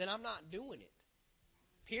 then I'm not doing it.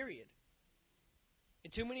 Period.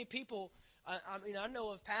 And too many people, I know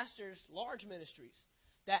of pastors, large ministries,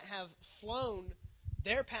 that have flown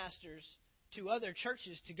their pastors to other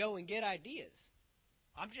churches to go and get ideas.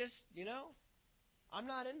 I'm just, I'm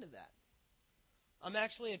not into that. I'm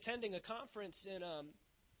actually attending a conference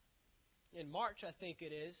in March, I think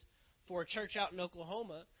it is, for a church out in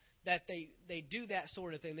Oklahoma that they do that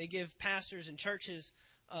sort of thing. They give pastors and churches,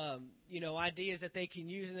 ideas that they can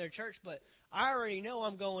use in their church. But I already know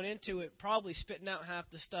I'm going into it probably spitting out half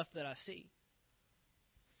the stuff that I see.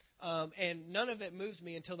 And none of it moves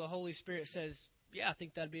me until the Holy Spirit says, yeah, I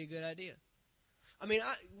think that'd be a good idea.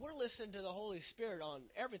 We're listening to the Holy Spirit on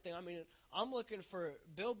everything. I'm looking for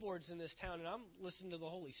billboards in this town, and I'm listening to the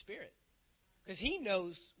Holy Spirit. Because He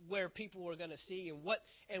knows where people are going to see and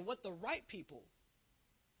what the right people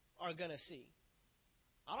are going to see.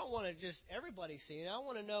 I don't want to just everybody see it. I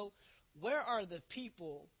want to know where are the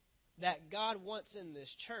people that God wants in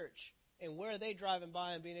this church and where are they driving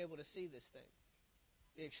by and being able to see this thing,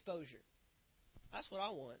 the exposure. That's what I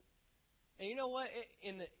want. And you know what?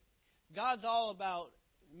 God's all about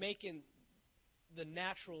making the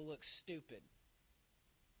natural look stupid.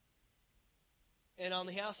 And on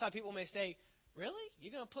the outside, people may say, really?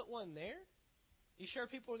 You're going to put one there? You sure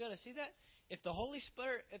people are going to see that? If the Holy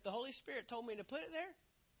Spirit told me to put it there,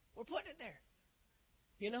 we're putting it there.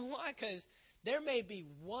 You know why? Because there may be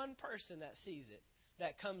one person that sees it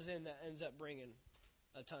that comes in that ends up bringing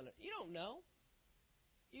a ton of... You don't know.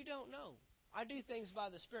 You don't know. I do things by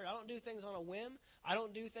the Spirit. I don't do things on a whim. I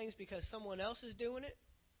don't do things because someone else is doing it.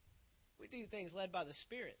 We do things led by the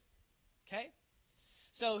Spirit. Okay?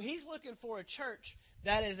 So he's looking for a church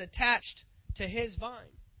that is attached to his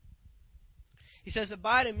vine. He says,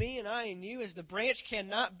 abide in me and I in you, as the branch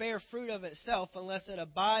cannot bear fruit of itself unless it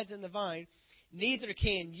abides in the vine, neither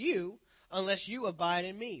can you unless you abide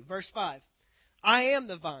in me. Verse 5, I am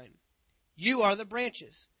the vine, you are the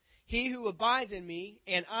branches. He who abides in me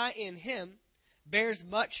and I in him bears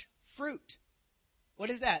much fruit. What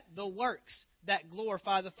is that? The works that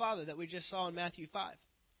glorify the Father that we just saw in Matthew 5.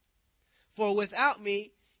 For without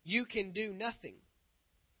me, you can do nothing.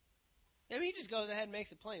 And he just goes ahead and makes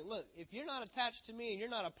it plain. Look, if you're not attached to me and you're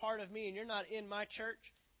not a part of me and you're not in my church,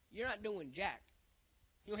 you're not doing jack.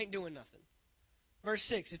 You ain't doing nothing. Verse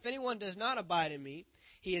 6, if anyone does not abide in me,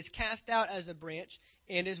 he is cast out as a branch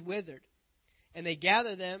and is withered. And they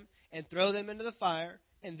gather them and throw them into the fire,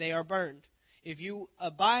 and they are burned. If you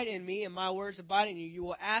abide in me and my words abide in you, you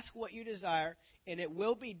will ask what you desire, and it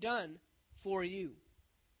will be done for you.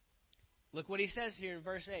 Look what he says here in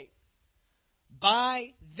verse 8.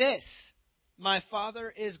 By this my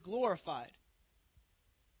Father is glorified.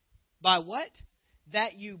 By what?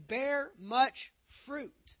 That you bear much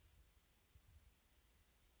fruit.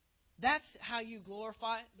 That's how you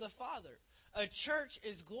glorify the Father. A church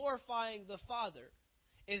is glorifying the Father,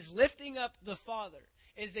 is lifting up the Father,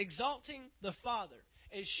 is exalting the Father,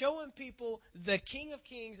 is showing people the King of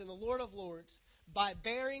Kings and the Lord of Lords by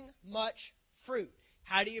bearing much fruit.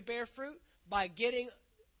 How do you bear fruit? By getting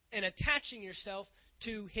and attaching yourself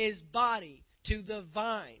to His body, to the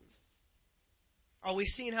vine. Are we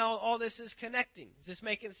seeing how all this is connecting? Is this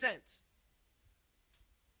making sense?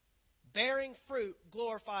 Bearing fruit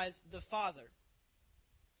glorifies the Father.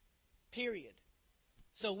 Period.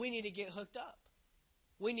 So we need to get hooked up.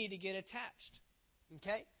 We need to get attached.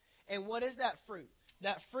 Okay? And what is that fruit?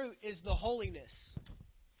 That fruit is the holiness.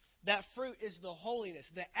 That fruit is the holiness,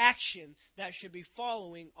 the action that should be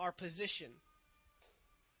following our position.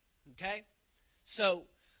 Okay? So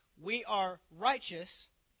we are righteous.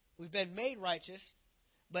 We've been made righteous.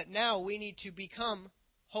 But now we need to become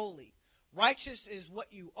holy. Righteous is what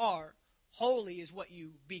you are. Holy is what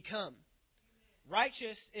you become.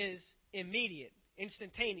 Righteous is immediate,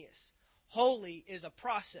 instantaneous. Holy is a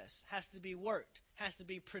process, has to be worked, has to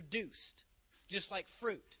be produced, just like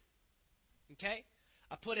fruit. Okay?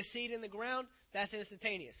 I put a seed in the ground, that's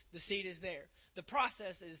instantaneous. The seed is there. The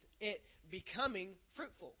process is it becoming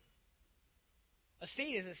fruitful. A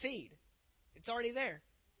seed is a seed. It's already there.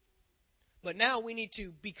 But now we need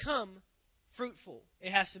to become fruitful.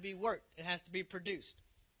 It has to be worked. It has to be produced.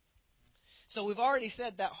 So we've already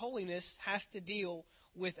said that holiness has to deal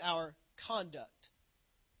with our conduct.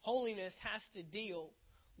 Holiness has to deal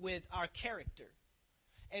with our character.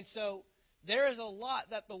 And so there is a lot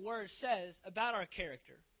that the Word says about our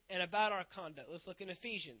character and about our conduct. Let's look in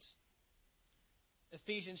Ephesians.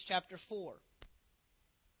 Ephesians chapter 4.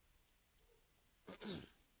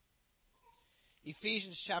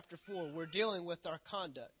 Ephesians chapter 4. We're dealing with our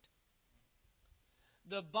conduct.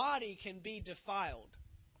 The body can be defiled.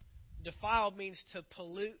 Defiled means to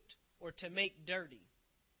pollute or to make dirty.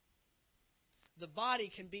 The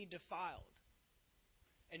body can be defiled.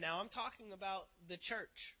 And now I'm talking about the church.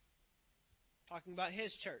 I'm talking about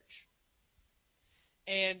His church.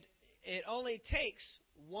 And it only takes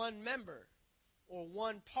one member or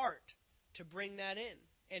one part to bring that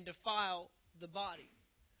in and defile the body.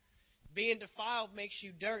 Being defiled makes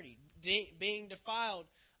you dirty. Being defiled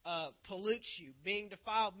pollutes you. Being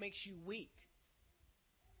defiled makes you weak.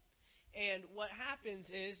 And what happens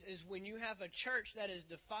is when you have a church that is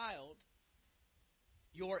defiled,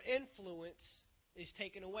 your influence is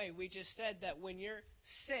taken away. We just said that when you're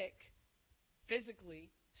sick, physically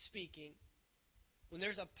speaking, when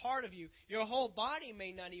there's a part of you, your whole body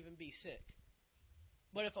may not even be sick.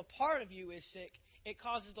 But if a part of you is sick, it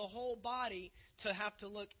causes the whole body to have to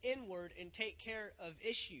look inward and take care of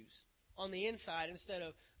issues on the inside instead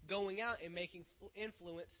of going out and making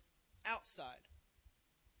influence outside.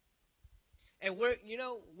 And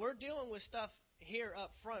we're dealing with stuff here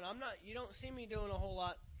up front. You don't see me doing a whole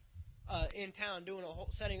lot in town,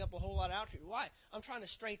 setting up a whole lot of outreach. Why? I'm trying to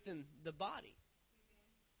strengthen the body.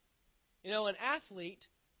 An athlete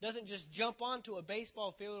doesn't just jump onto a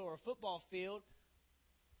baseball field or a football field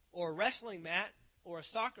or a wrestling mat or a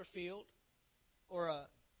soccer field or a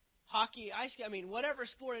hockey, ice skate, whatever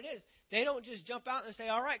sport it is. They don't just jump out and say,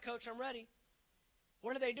 all right, coach, I'm ready.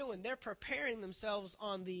 What are they doing? They're preparing themselves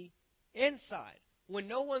on the inside when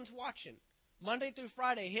no one's watching. Monday through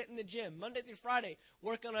Friday, hitting the gym. Monday through Friday,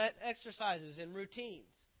 working on exercises and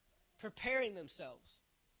routines. Preparing themselves.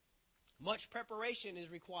 Much preparation is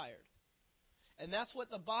required. And that's what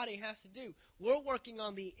the body has to do. We're working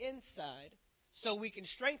on the inside so we can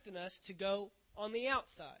strengthen us to go on the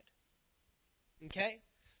outside. Okay?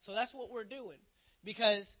 So that's what we're doing.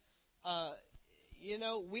 Because,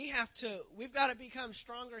 we've got to become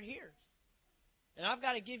stronger here. And I've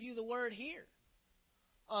got to give you the word here.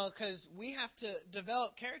 Because we have to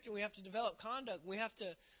develop character. We have to develop conduct. We have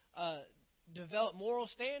to develop moral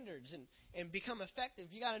standards and become effective.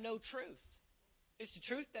 You got to know truth. It's the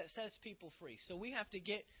truth that sets people free. So we have to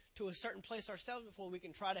get to a certain place ourselves before we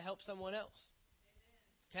can try to help someone else.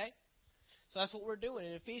 Okay? So that's what we're doing.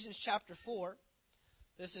 In Ephesians chapter 4,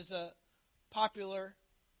 this is a popular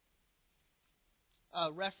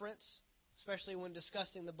reference, especially when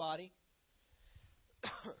discussing the body.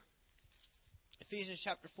 Ephesians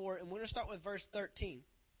chapter 4, and we're going to start with verse 13.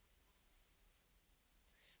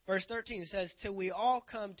 Verse 13 says, "Till we all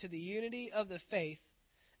come to the unity of the faith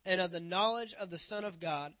and of the knowledge of the Son of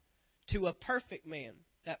God, to a perfect man."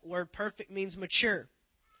 That word perfect means mature.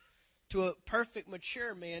 To a perfect,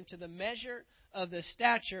 mature man, to the measure of the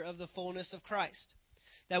stature of the fullness of Christ,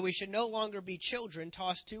 that we should no longer be children,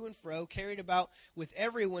 tossed to and fro, carried about with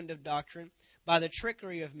every wind of doctrine, by the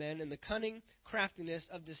trickery of men and the cunning craftiness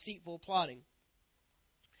of deceitful plotting.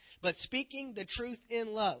 But speaking the truth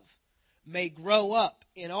in love, may grow up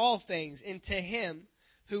in all things into Him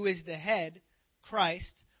who is the head,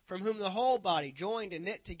 Christ, from whom the whole body, joined and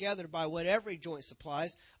knit together by what every joint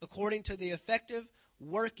supplies, according to the effective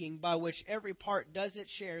working by which every part does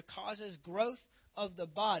its share, causes growth of the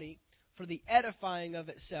body for the edifying of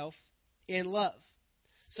itself in love.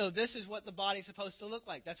 So this is what the body's supposed to look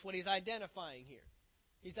like. That's what he's identifying here.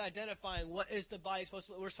 He's identifying what is the body supposed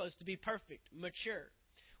to look like. We're supposed to be perfect, mature.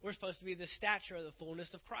 We're supposed to be the stature of the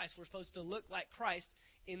fullness of Christ. We're supposed to look like Christ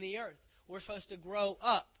in the earth. We're supposed to grow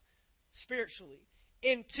up spiritually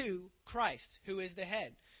into Christ, who is the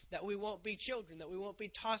head. That we won't be children, that we won't be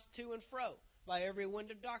tossed to and fro by every wind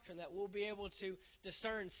of doctrine, that we'll be able to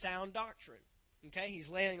discern sound doctrine. Okay, he's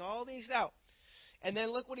laying all these out. And then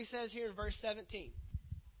look what he says here in verse 17.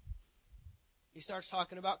 He starts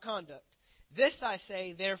talking about conduct. "This I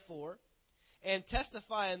say, therefore, and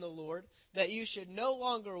testify in the Lord, that you should no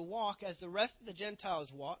longer walk as the rest of the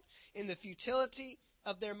Gentiles walk, in the futility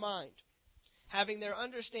of their mind, having their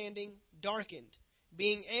understanding darkened,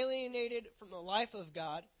 being alienated from the life of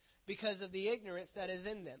God because of the ignorance that is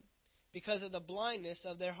in them, because of the blindness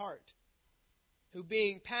of their heart, who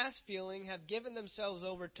being past feeling have given themselves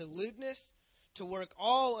over to lewdness, to work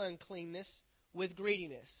all uncleanness with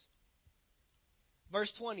greediness."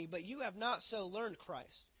 Verse 20, "But you have not so learned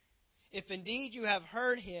Christ, if indeed you have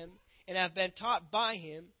heard Him and have been taught by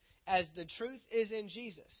Him, as the truth is in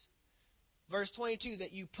Jesus." Verse 22,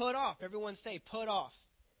 "That you put off," everyone say put off,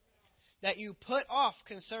 "that you put off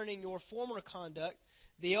concerning your former conduct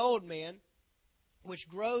the old man, which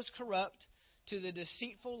grows corrupt to the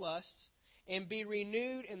deceitful lusts, and be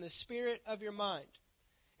renewed in the spirit of your mind.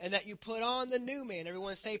 And that you put on the new man,"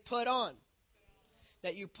 everyone say put on,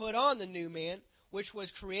 "that you put on the new man, which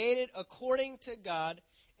was created according to God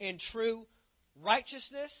in true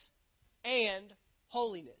righteousness and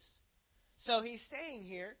holiness." So he's saying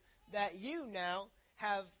here that you now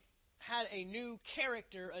have had a new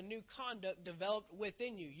character, a new conduct developed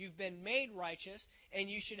within you. You've been made righteous, and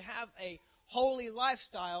you should have a holy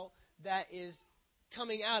lifestyle that is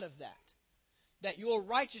coming out of that. That your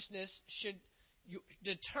righteousness should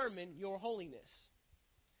determine your holiness.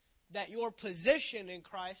 That your position in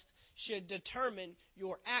Christ should determine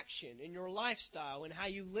your action and your lifestyle and how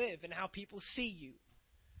you live and how people see you.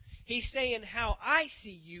 He's saying how I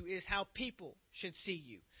see you is how people should see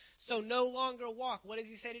you. So no longer walk. What does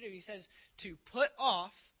he say to do? He says to put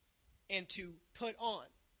off and to put on.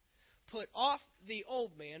 Put off the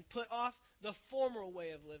old man, put off the former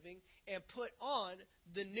way of living, and put on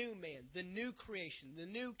the new man, the new creation, the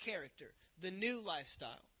new character, the new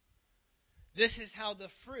lifestyle. This is how the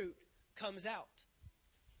fruit comes out.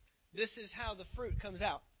 This is how the fruit comes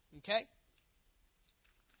out. Okay?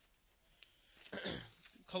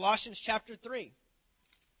 Colossians chapter 3.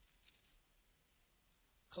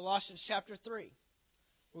 Colossians chapter 3.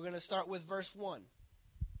 We're going to start with verse 1.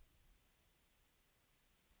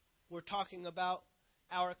 We're talking about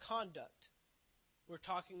our conduct. We're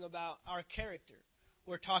talking about our character.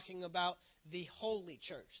 We're talking about the holy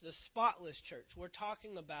church, the spotless church. We're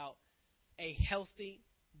talking about a healthy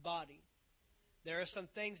body. There are some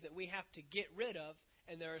things that we have to get rid of,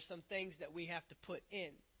 and there are some things that we have to put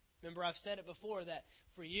in. Remember, I've said it before that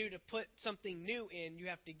for you to put something new in, you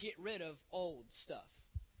have to get rid of old stuff.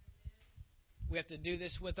 We have to do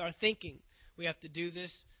this with our thinking. We have to do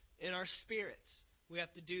this in our spirits. We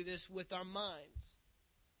have to do this with our minds.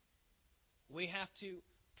 We have to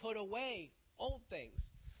put away old things.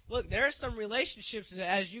 Look, there are some relationships that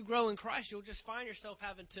as you grow in Christ, you'll just find yourself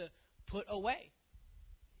having to put away,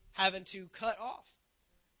 having to cut off.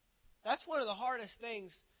 That's one of the hardest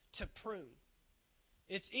things to prune.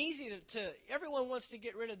 It's easy to everyone wants to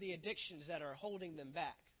get rid of the addictions that are holding them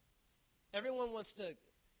back. Everyone wants to,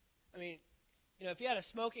 if you had a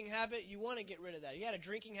smoking habit, you want to get rid of that. If you had a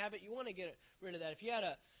drinking habit, you want to get rid of that. If you had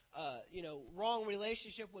a wrong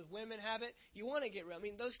relationship with women habit, you want to get rid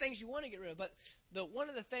of. Those things you want to get rid of. But one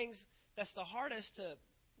of the things that's the hardest to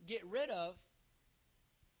get rid of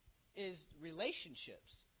is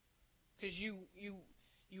relationships, because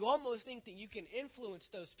you almost think that you can influence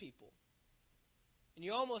those people, and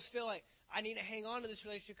you almost feel like I need to hang on to this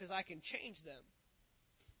relationship because I can change them.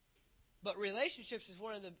 But relationships is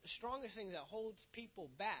one of the strongest things that holds people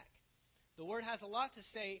back. The Word has a lot to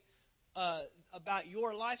say about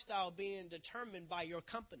your lifestyle being determined by your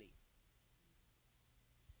company.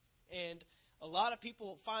 And a lot of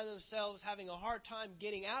people find themselves having a hard time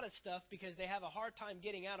getting out of stuff because they have a hard time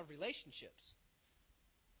getting out of relationships.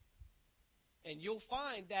 And you'll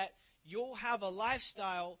find that you'll have a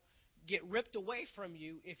lifestyle get ripped away from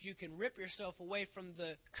you if you can rip yourself away from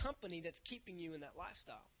the company that's keeping you in that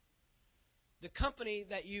lifestyle. The company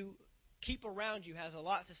that you keep around you has a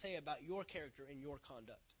lot to say about your character and your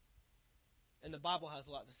conduct. And the Bible has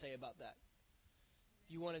a lot to say about that.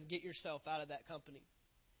 You want to get yourself out of that company.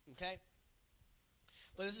 Okay?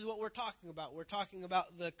 But this is what we're talking about. We're talking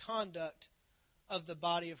about the conduct of the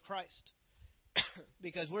body of Christ.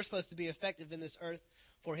 Because we're supposed to be effective in this earth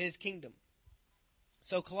for His kingdom.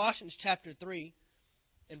 So Colossians chapter 3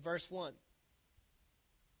 and verse 1.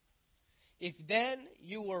 If then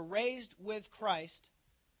you were raised with Christ,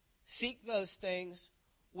 seek those things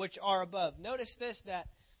which are above. Notice this, that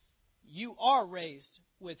you are raised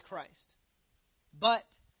with Christ. But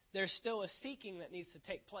there's still a seeking that needs to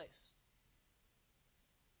take place.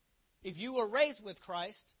 If you were raised with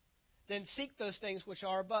Christ, then seek those things which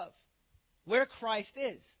are above, where Christ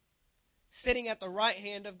is, sitting at the right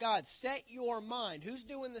hand of God. Set your mind. Who's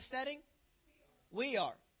doing the setting? We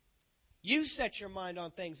are. You set your mind on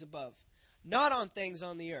things above, not on things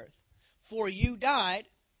on the earth. For you died,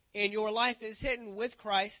 and your life is hidden with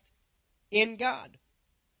Christ in God.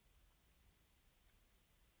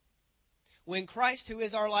 When Christ, who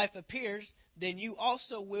is our life, appears, then you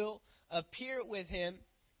also will appear with Him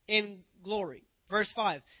in glory. Verse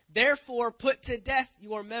 5. Therefore put to death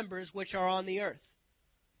your members which are on the earth.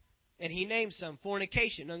 And he names some: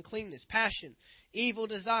 fornication, uncleanness, passion, evil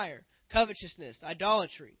desire, covetousness,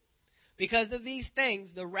 idolatry. Because of these things,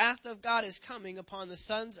 the wrath of God is coming upon the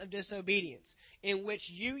sons of disobedience, in which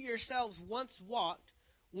you yourselves once walked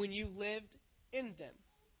when you lived in them.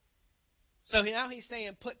 So now he's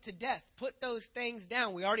saying put to death. Put those things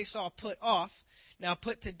down. We already saw put off. Now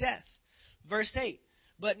put to death. Verse 8.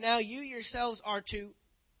 But now you yourselves are to,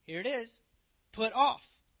 here it is, put off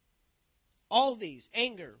all these: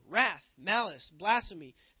 anger, wrath, malice,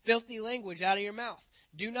 blasphemy, filthy language out of your mouth.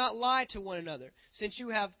 Do not lie to one another, since you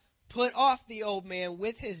have put off the old man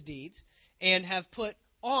with his deeds, and have put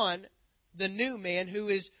on the new man, who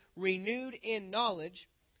is renewed in knowledge,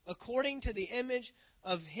 according to the image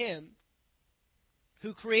of Him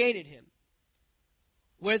who created him.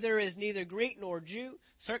 Where there is neither Greek nor Jew,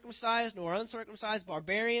 circumcised nor uncircumcised,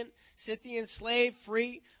 barbarian, Scythian, slave,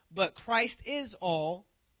 free, but Christ is all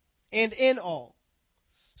and in all.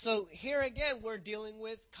 So here again, we're dealing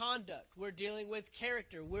with conduct. We're dealing with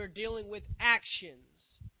character. We're dealing with actions.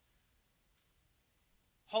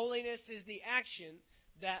 Holiness is the action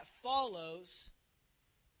that follows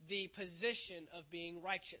the position of being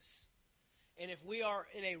righteous. And if we are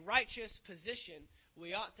in a righteous position,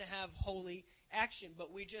 we ought to have holy action.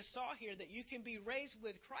 But we just saw here that you can be raised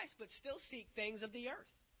with Christ but still seek things of the earth.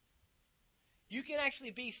 You can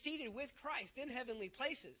actually be seated with Christ in heavenly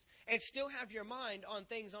places and still have your mind on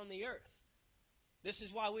things on the earth. This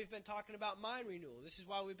is why we've been talking about mind renewal. This is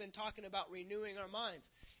why we've been talking about renewing our minds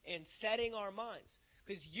and setting our minds,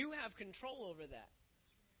 because you have control over that.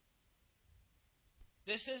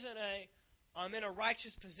 This isn't I'm in a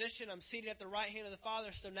righteous position, I'm seated at the right hand of the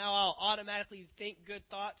Father, so now I'll automatically think good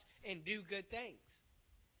thoughts and do good things.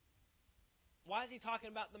 Why is he talking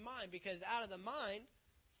about the mind? Because out of the mind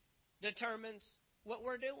determines what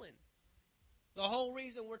we're doing. The whole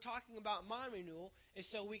reason we're talking about mind renewal is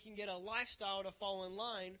so we can get a lifestyle to fall in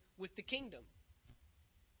line with the kingdom.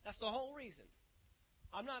 That's the whole reason.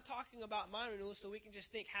 I'm not talking about mind renewal so we can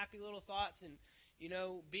just think happy little thoughts and,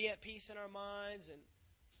 be at peace in our minds.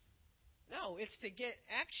 No, it's to get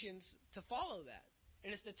actions to follow that.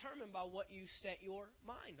 And it's determined by what you set your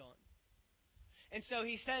mind on. And so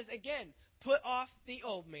he says again, put off the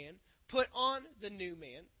old man, put on the new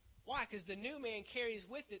man. Why? Because the new man carries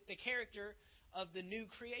with it the character of the new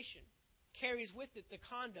creation, carries with it the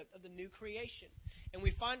conduct of the new creation. And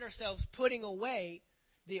we find ourselves putting away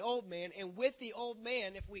the old man. And with the old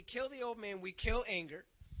man, if we kill the old man, we kill anger,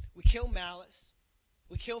 we kill malice,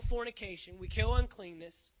 we kill fornication, we kill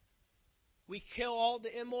uncleanness, we kill all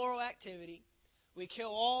the immoral activity, we kill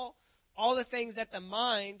all the things that the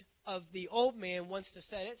mind of the old man wants to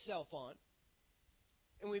set itself on.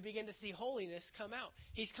 And we begin to see holiness come out.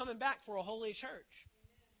 He's coming back for a holy church.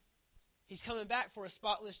 He's coming back for a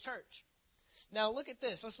spotless church. Now look at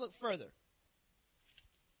this. Let's look further.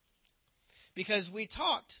 Because we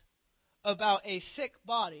talked about a sick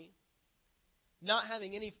body not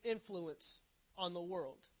having any influence on the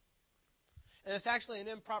world. And it's actually an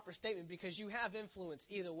improper statement because you have influence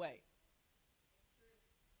either way.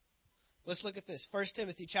 Let's look at this. 1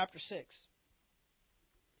 Timothy chapter 6.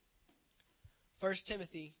 1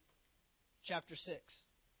 Timothy chapter 6.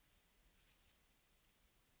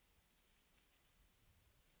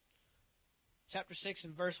 Chapter 6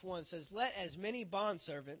 and verse 1 says, "Let as many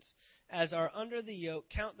bondservants as are under the yoke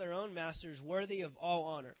count their own masters worthy of all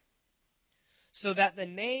honor, so that the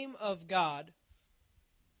name of God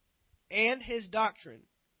and his doctrine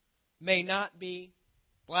may not be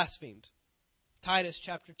blasphemed." Titus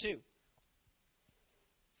chapter 2.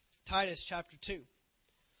 Titus chapter 2.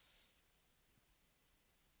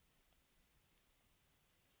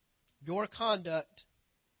 Your conduct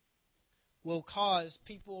will cause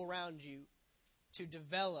people around you to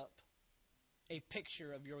develop a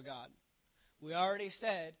picture of your God. We already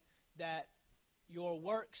said that your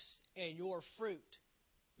works and your fruit,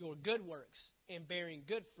 your good works and bearing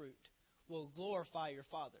good fruit, will glorify your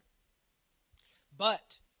Father. But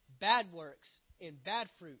bad works and bad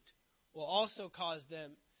fruit will also cause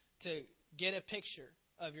them to get a picture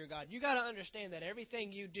of your God. You got to understand that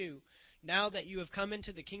everything you do, now that you have come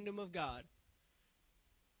into the kingdom of God,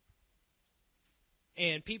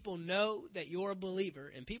 and people know that you're a believer,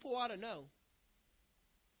 and people ought to know.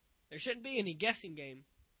 There shouldn't be any guessing game.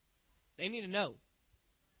 They need to know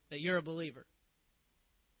that you're a believer.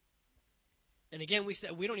 And again, we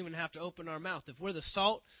said we don't even have to open our mouth. If we're the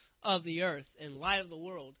salt of the earth and light of the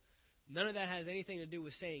world, none of that has anything to do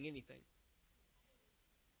with saying anything.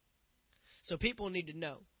 So people need to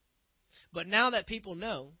know. But now that people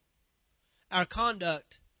know, our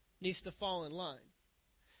conduct needs to fall in line.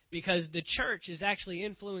 Because the church is actually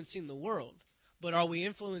influencing the world. But are we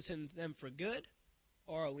influencing them for good,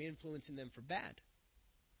 or are we influencing them for bad?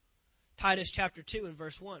 Titus chapter 2 and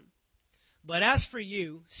verse 1. "But as for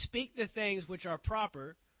you, speak the things which are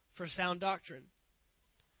proper for sound doctrine,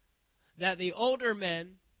 that the older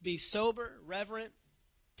men be sober, reverent,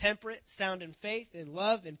 temperate, sound in faith, in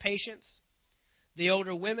love, and patience. The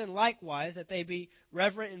older women likewise, that they be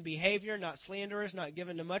reverent in behavior, not slanderers, not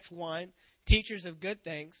given to much wine, teachers of good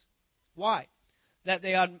things." Why? That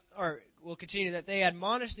they that they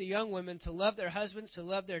admonish the young women to love their husbands, to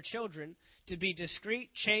love their children, to be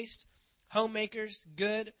discreet, chaste, homemakers,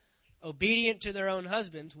 good, obedient to their own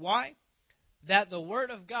husbands. Why? That the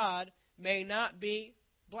word of God may not be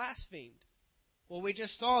blasphemed. Well, we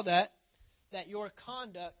just saw that your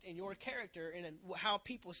conduct and your character and how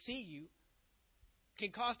people see you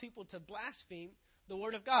can cause people to blaspheme the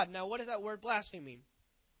word of God. Now, what does that word blaspheme mean?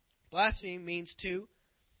 Blaspheme means to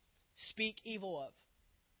speak evil of.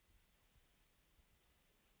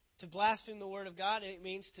 To blaspheme the word of God, it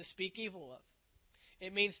means to speak evil of.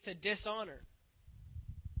 It means to dishonor.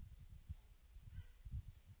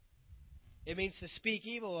 It means to speak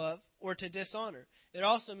evil of or to dishonor. It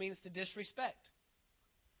also means to disrespect.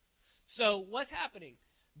 So what's happening?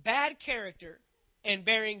 Bad character and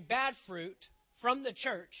bearing bad fruit from the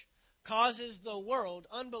church causes the world,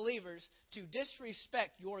 unbelievers, to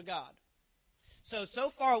disrespect your God. So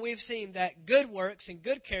far we've seen that good works and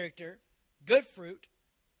good character, good fruit,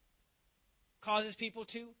 causes people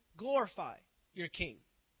to glorify your King.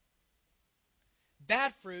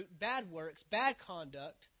 Bad fruit, bad works, bad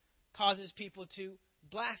conduct causes people to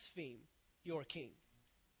blaspheme your King.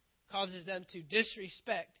 Causes them to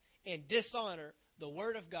disrespect and dishonor the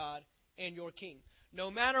Word of God and your King. No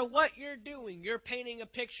matter what you're doing, you're painting a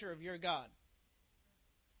picture of your God.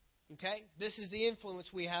 Okay? This is the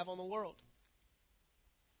influence we have on the world.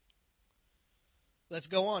 Let's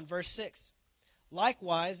go on. Verse 6.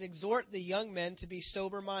 "Likewise, exhort the young men to be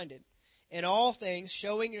sober-minded, in all things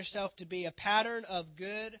showing yourself to be a pattern of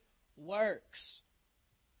good works.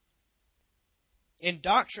 In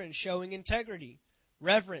doctrine showing integrity,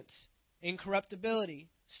 reverence, incorruptibility,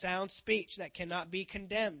 sound speech that cannot be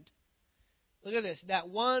condemned. Look at this. That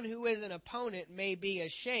one who is an opponent may be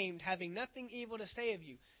ashamed, having nothing evil to say of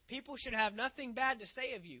you. People should have nothing bad to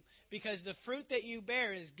say of you, because the fruit that you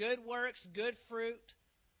bear is good works, good fruit.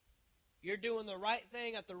 You're doing the right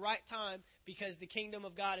thing at the right time because the kingdom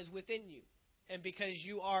of God is within you and because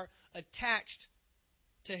you are attached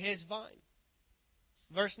to His vine.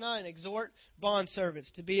 Verse 9, exhort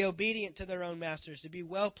bondservants to be obedient to their own masters, to be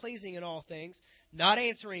well-pleasing in all things, not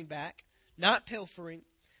answering back, not pilfering,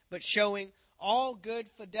 but showing all good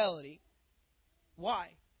fidelity. Why?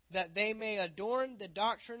 That they may adorn the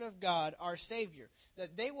doctrine of God, our Savior.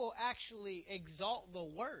 That they will actually exalt the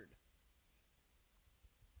Word.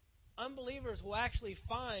 Unbelievers will actually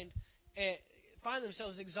find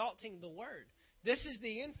themselves exalting the Word. This is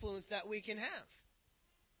the influence that we can have.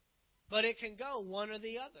 But it can go one or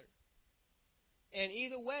the other. And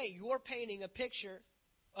either way, you're painting a picture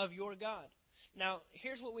of your God. Now,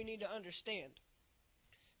 here's what we need to understand.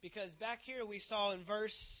 Because back here we saw in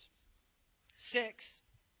verse 6,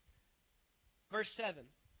 verse 7,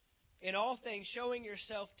 in all things showing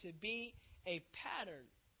yourself to be a pattern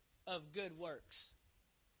of good works.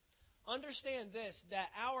 Understand this, that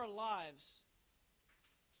our lives,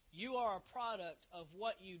 you are a product of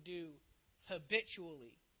what you do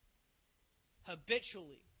habitually.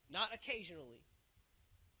 Habitually, not occasionally.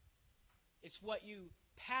 It's what you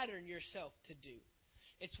pattern yourself to do.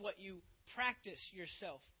 It's what you practice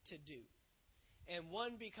yourself to do. And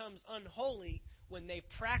one becomes unholy when they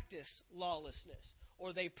practice lawlessness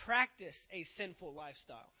or they practice a sinful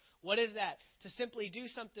lifestyle. What is that? To simply do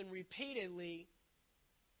something repeatedly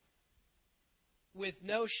with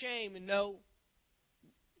no shame and no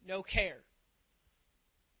care.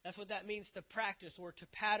 That's what that means, to practice or to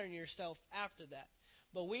pattern yourself after that.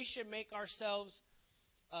 But we should make ourselves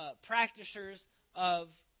practicers of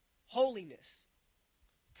holiness,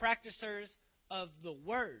 practicers of the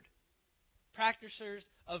Word, practicers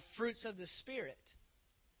of fruits of the Spirit.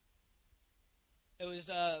 It was,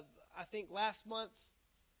 I think last month,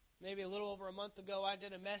 maybe a little over a month ago, I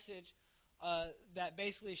did a message that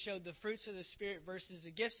basically showed the fruits of the Spirit versus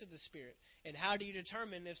the gifts of the Spirit. And how do you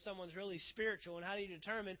determine if someone's really spiritual? And how do you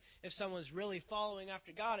determine if someone's really following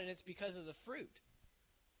after God? And it's because of the fruit.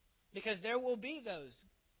 Because there will be those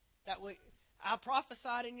that will, I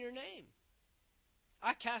prophesied in your name.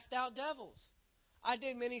 I cast out devils. I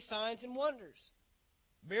did many signs and wonders.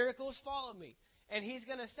 Miracles followed me. And He's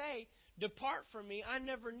going to say, depart from me, I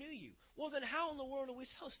never knew you. Well, then how in the world are we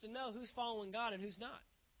supposed to know who's following God and who's not?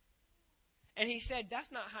 And He said,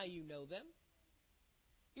 that's not how you know them.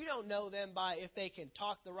 You don't know them by if they can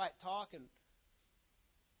talk the right talk and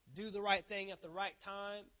do the right thing at the right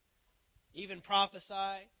time, even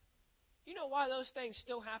prophesy. You know why those things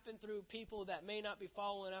still happen through people that may not be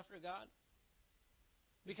following after God?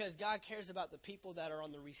 Because God cares about the people that are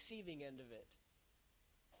on the receiving end of it.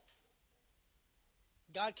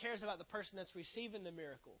 God cares about the person that's receiving the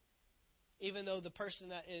miracle, even though the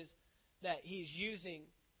person that He's using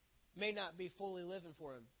may not be fully living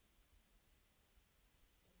for Him.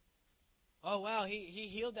 Oh, wow, he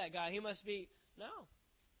healed that guy. He must be... No.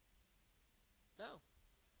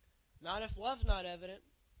 Not if love's not evident.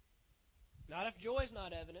 Not if joy's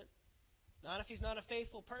not evident. Not if he's not a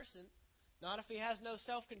faithful person. Not if he has no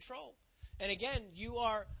self-control. And again, you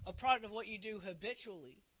are a product of what you do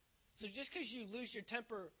habitually. So just because you lose your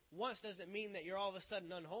temper once doesn't mean that you're all of a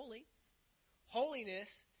sudden unholy. Holiness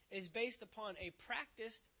is based upon a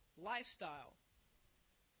practiced lifestyle.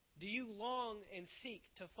 Do you long and seek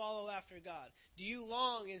to follow after God? Do you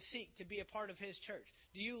long and seek to be a part of His church?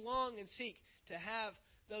 Do you long and seek to have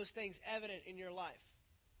those things evident in your life?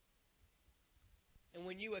 And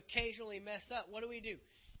when you occasionally mess up, what do?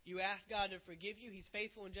 You ask God to forgive you. He's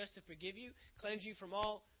faithful and just to forgive you, cleanse you from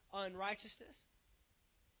all unrighteousness,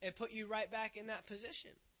 and put you right back in that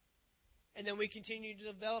position. And then we continue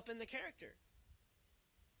to develop in the character.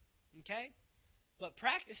 Okay? But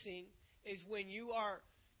practicing is when you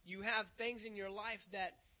have things in your life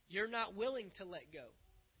that you're not willing to let go.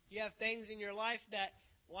 You have things in your life that,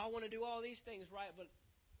 well, I want to do all these things right, but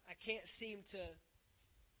I can't seem to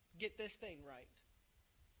get this thing right.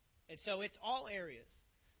 And so it's all areas.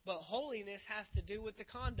 But holiness has to do with the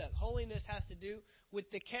conduct. Holiness has to do with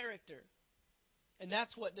the character. And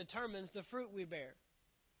that's what determines the fruit we bear.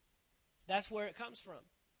 That's where it comes from.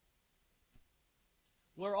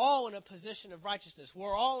 We're all in a position of righteousness.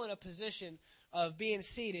 We're all in a position of being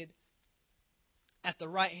seated at the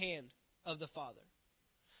right hand of the Father.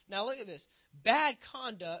 Now look at this. Bad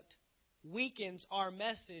conduct weakens our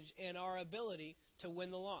message and our ability to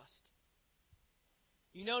win the lost.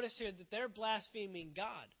 You notice here that they're blaspheming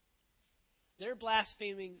God. They're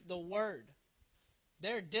blaspheming the Word.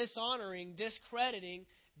 They're dishonoring, discrediting,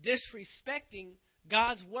 disrespecting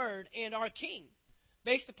God's Word and our King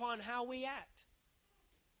based upon how we act.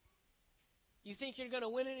 You think you're going to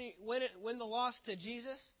win the loss to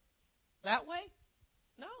Jesus that way?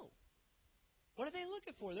 No. What are they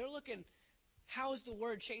looking for? They're looking, how is the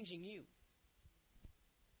Word changing you?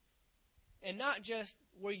 And not just,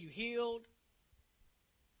 were you healed?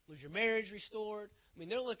 Was your marriage restored? I mean,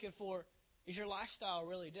 they're looking for, is your lifestyle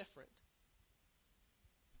really different?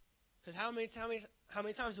 Because how many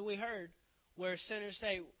times have we heard where sinners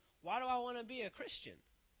say, why do I want to be a Christian?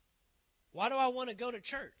 Why do I want to go to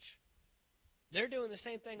church? They're doing the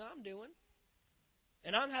same thing I'm doing.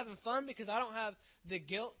 And I'm having fun because I don't have the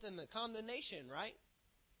guilt and the condemnation, right?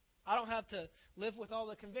 I don't have to live with all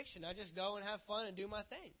the conviction. I just go and have fun and do my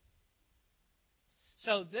thing.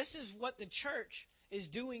 So this is what the church is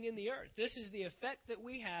doing in the earth. This is the effect that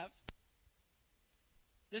we have.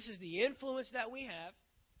 This is the influence that we have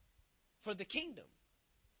for the kingdom.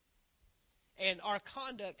 And our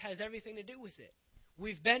conduct has everything to do with it.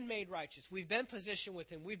 We've been made righteous. We've been positioned with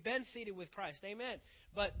Him. We've been seated with Christ. Amen.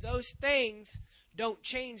 But those things don't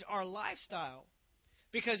change our lifestyle.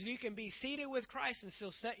 Because you can be seated with Christ and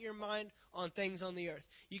still set your mind on things on the earth.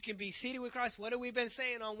 You can be seated with Christ. What have we been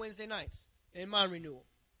saying on Wednesday nights in Mind Renewal?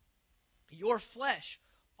 Your flesh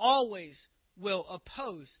always will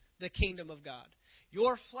oppose the kingdom of God.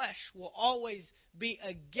 Your flesh will always be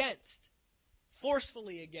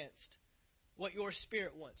forcefully against what your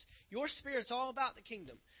spirit wants. Your spirit's all about the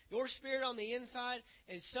kingdom. Your spirit on the inside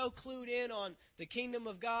is so clued in on the kingdom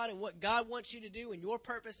of God and what God wants you to do and your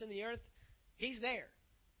purpose in the earth. He's there.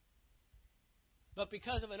 But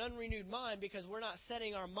because of an unrenewed mind, because we're not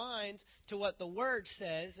setting our minds to what the Word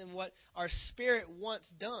says and what our spirit wants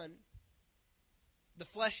done, the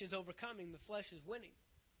flesh is overcoming, the flesh is winning.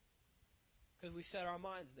 Because we set our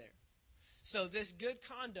minds there. So this good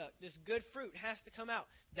conduct, this good fruit has to come out.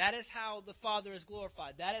 That is how the Father is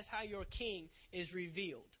glorified. That is how your King is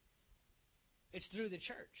revealed. It's through the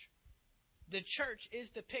church. The church is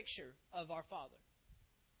the picture of our Father.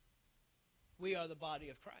 We are the body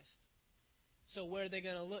of Christ. So where are they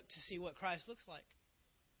going to look to see what Christ looks like?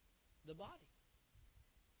 The body.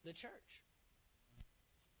 The church.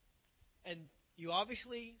 And you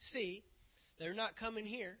obviously see they're not coming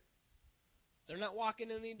here. They're not walking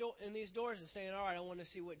in these doors and saying, all right, I want to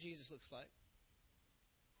see what Jesus looks like.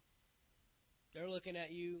 They're looking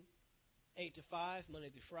at you 8 to 5,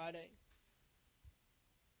 Monday through Friday.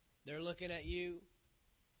 They're looking at you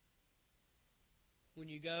when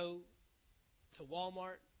you go to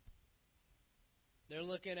Walmart. They're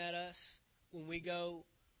looking at us when we go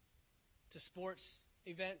to sports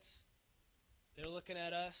events. They're looking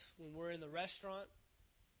at us when we're in the restaurant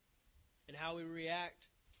and how we react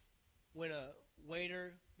when a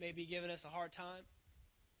waiter may be giving us a hard time.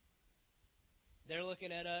 They're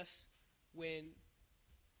looking at us when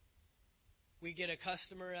we get a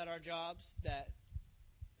customer at our jobs that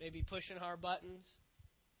may be pushing our buttons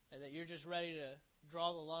and that you're just ready to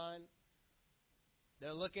draw the line.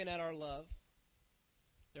 They're looking at our love.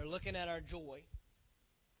 They're looking at our joy.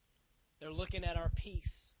 They're looking at our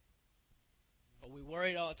peace. Are we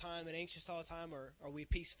worried all the time and anxious all the time, or are we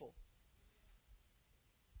peaceful?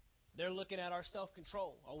 They're looking at our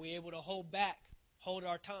self-control. Are we able to hold back, hold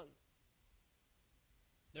our tongue?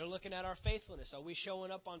 They're looking at our faithfulness. Are we showing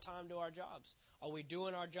up on time to our jobs? Are we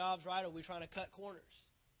doing our jobs right, or are we trying to cut corners?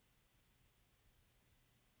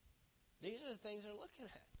 These are the things they're looking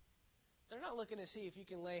at. They're not looking to see if you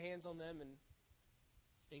can lay hands on them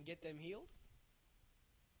and get them healed.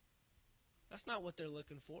 That's not what they're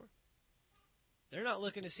looking for. They're not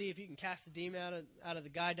looking to see if you can cast the demon out of the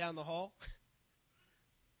guy down the hall.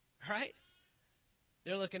 Right?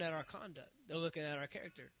 They're looking at our conduct. They're looking at our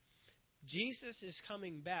character. Jesus is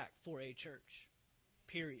coming back for a church.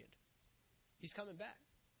 Period. He's coming back.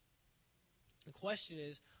 The question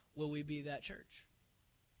is, will we be that church?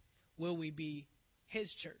 Will we be His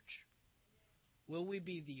church? Will we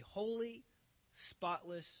be the holy,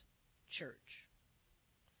 spotless church,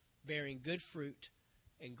 bearing good fruit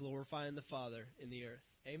and glorifying the Father in the earth?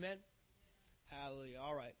 Amen? Hallelujah.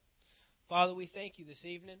 All right. Father, we thank you this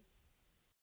evening.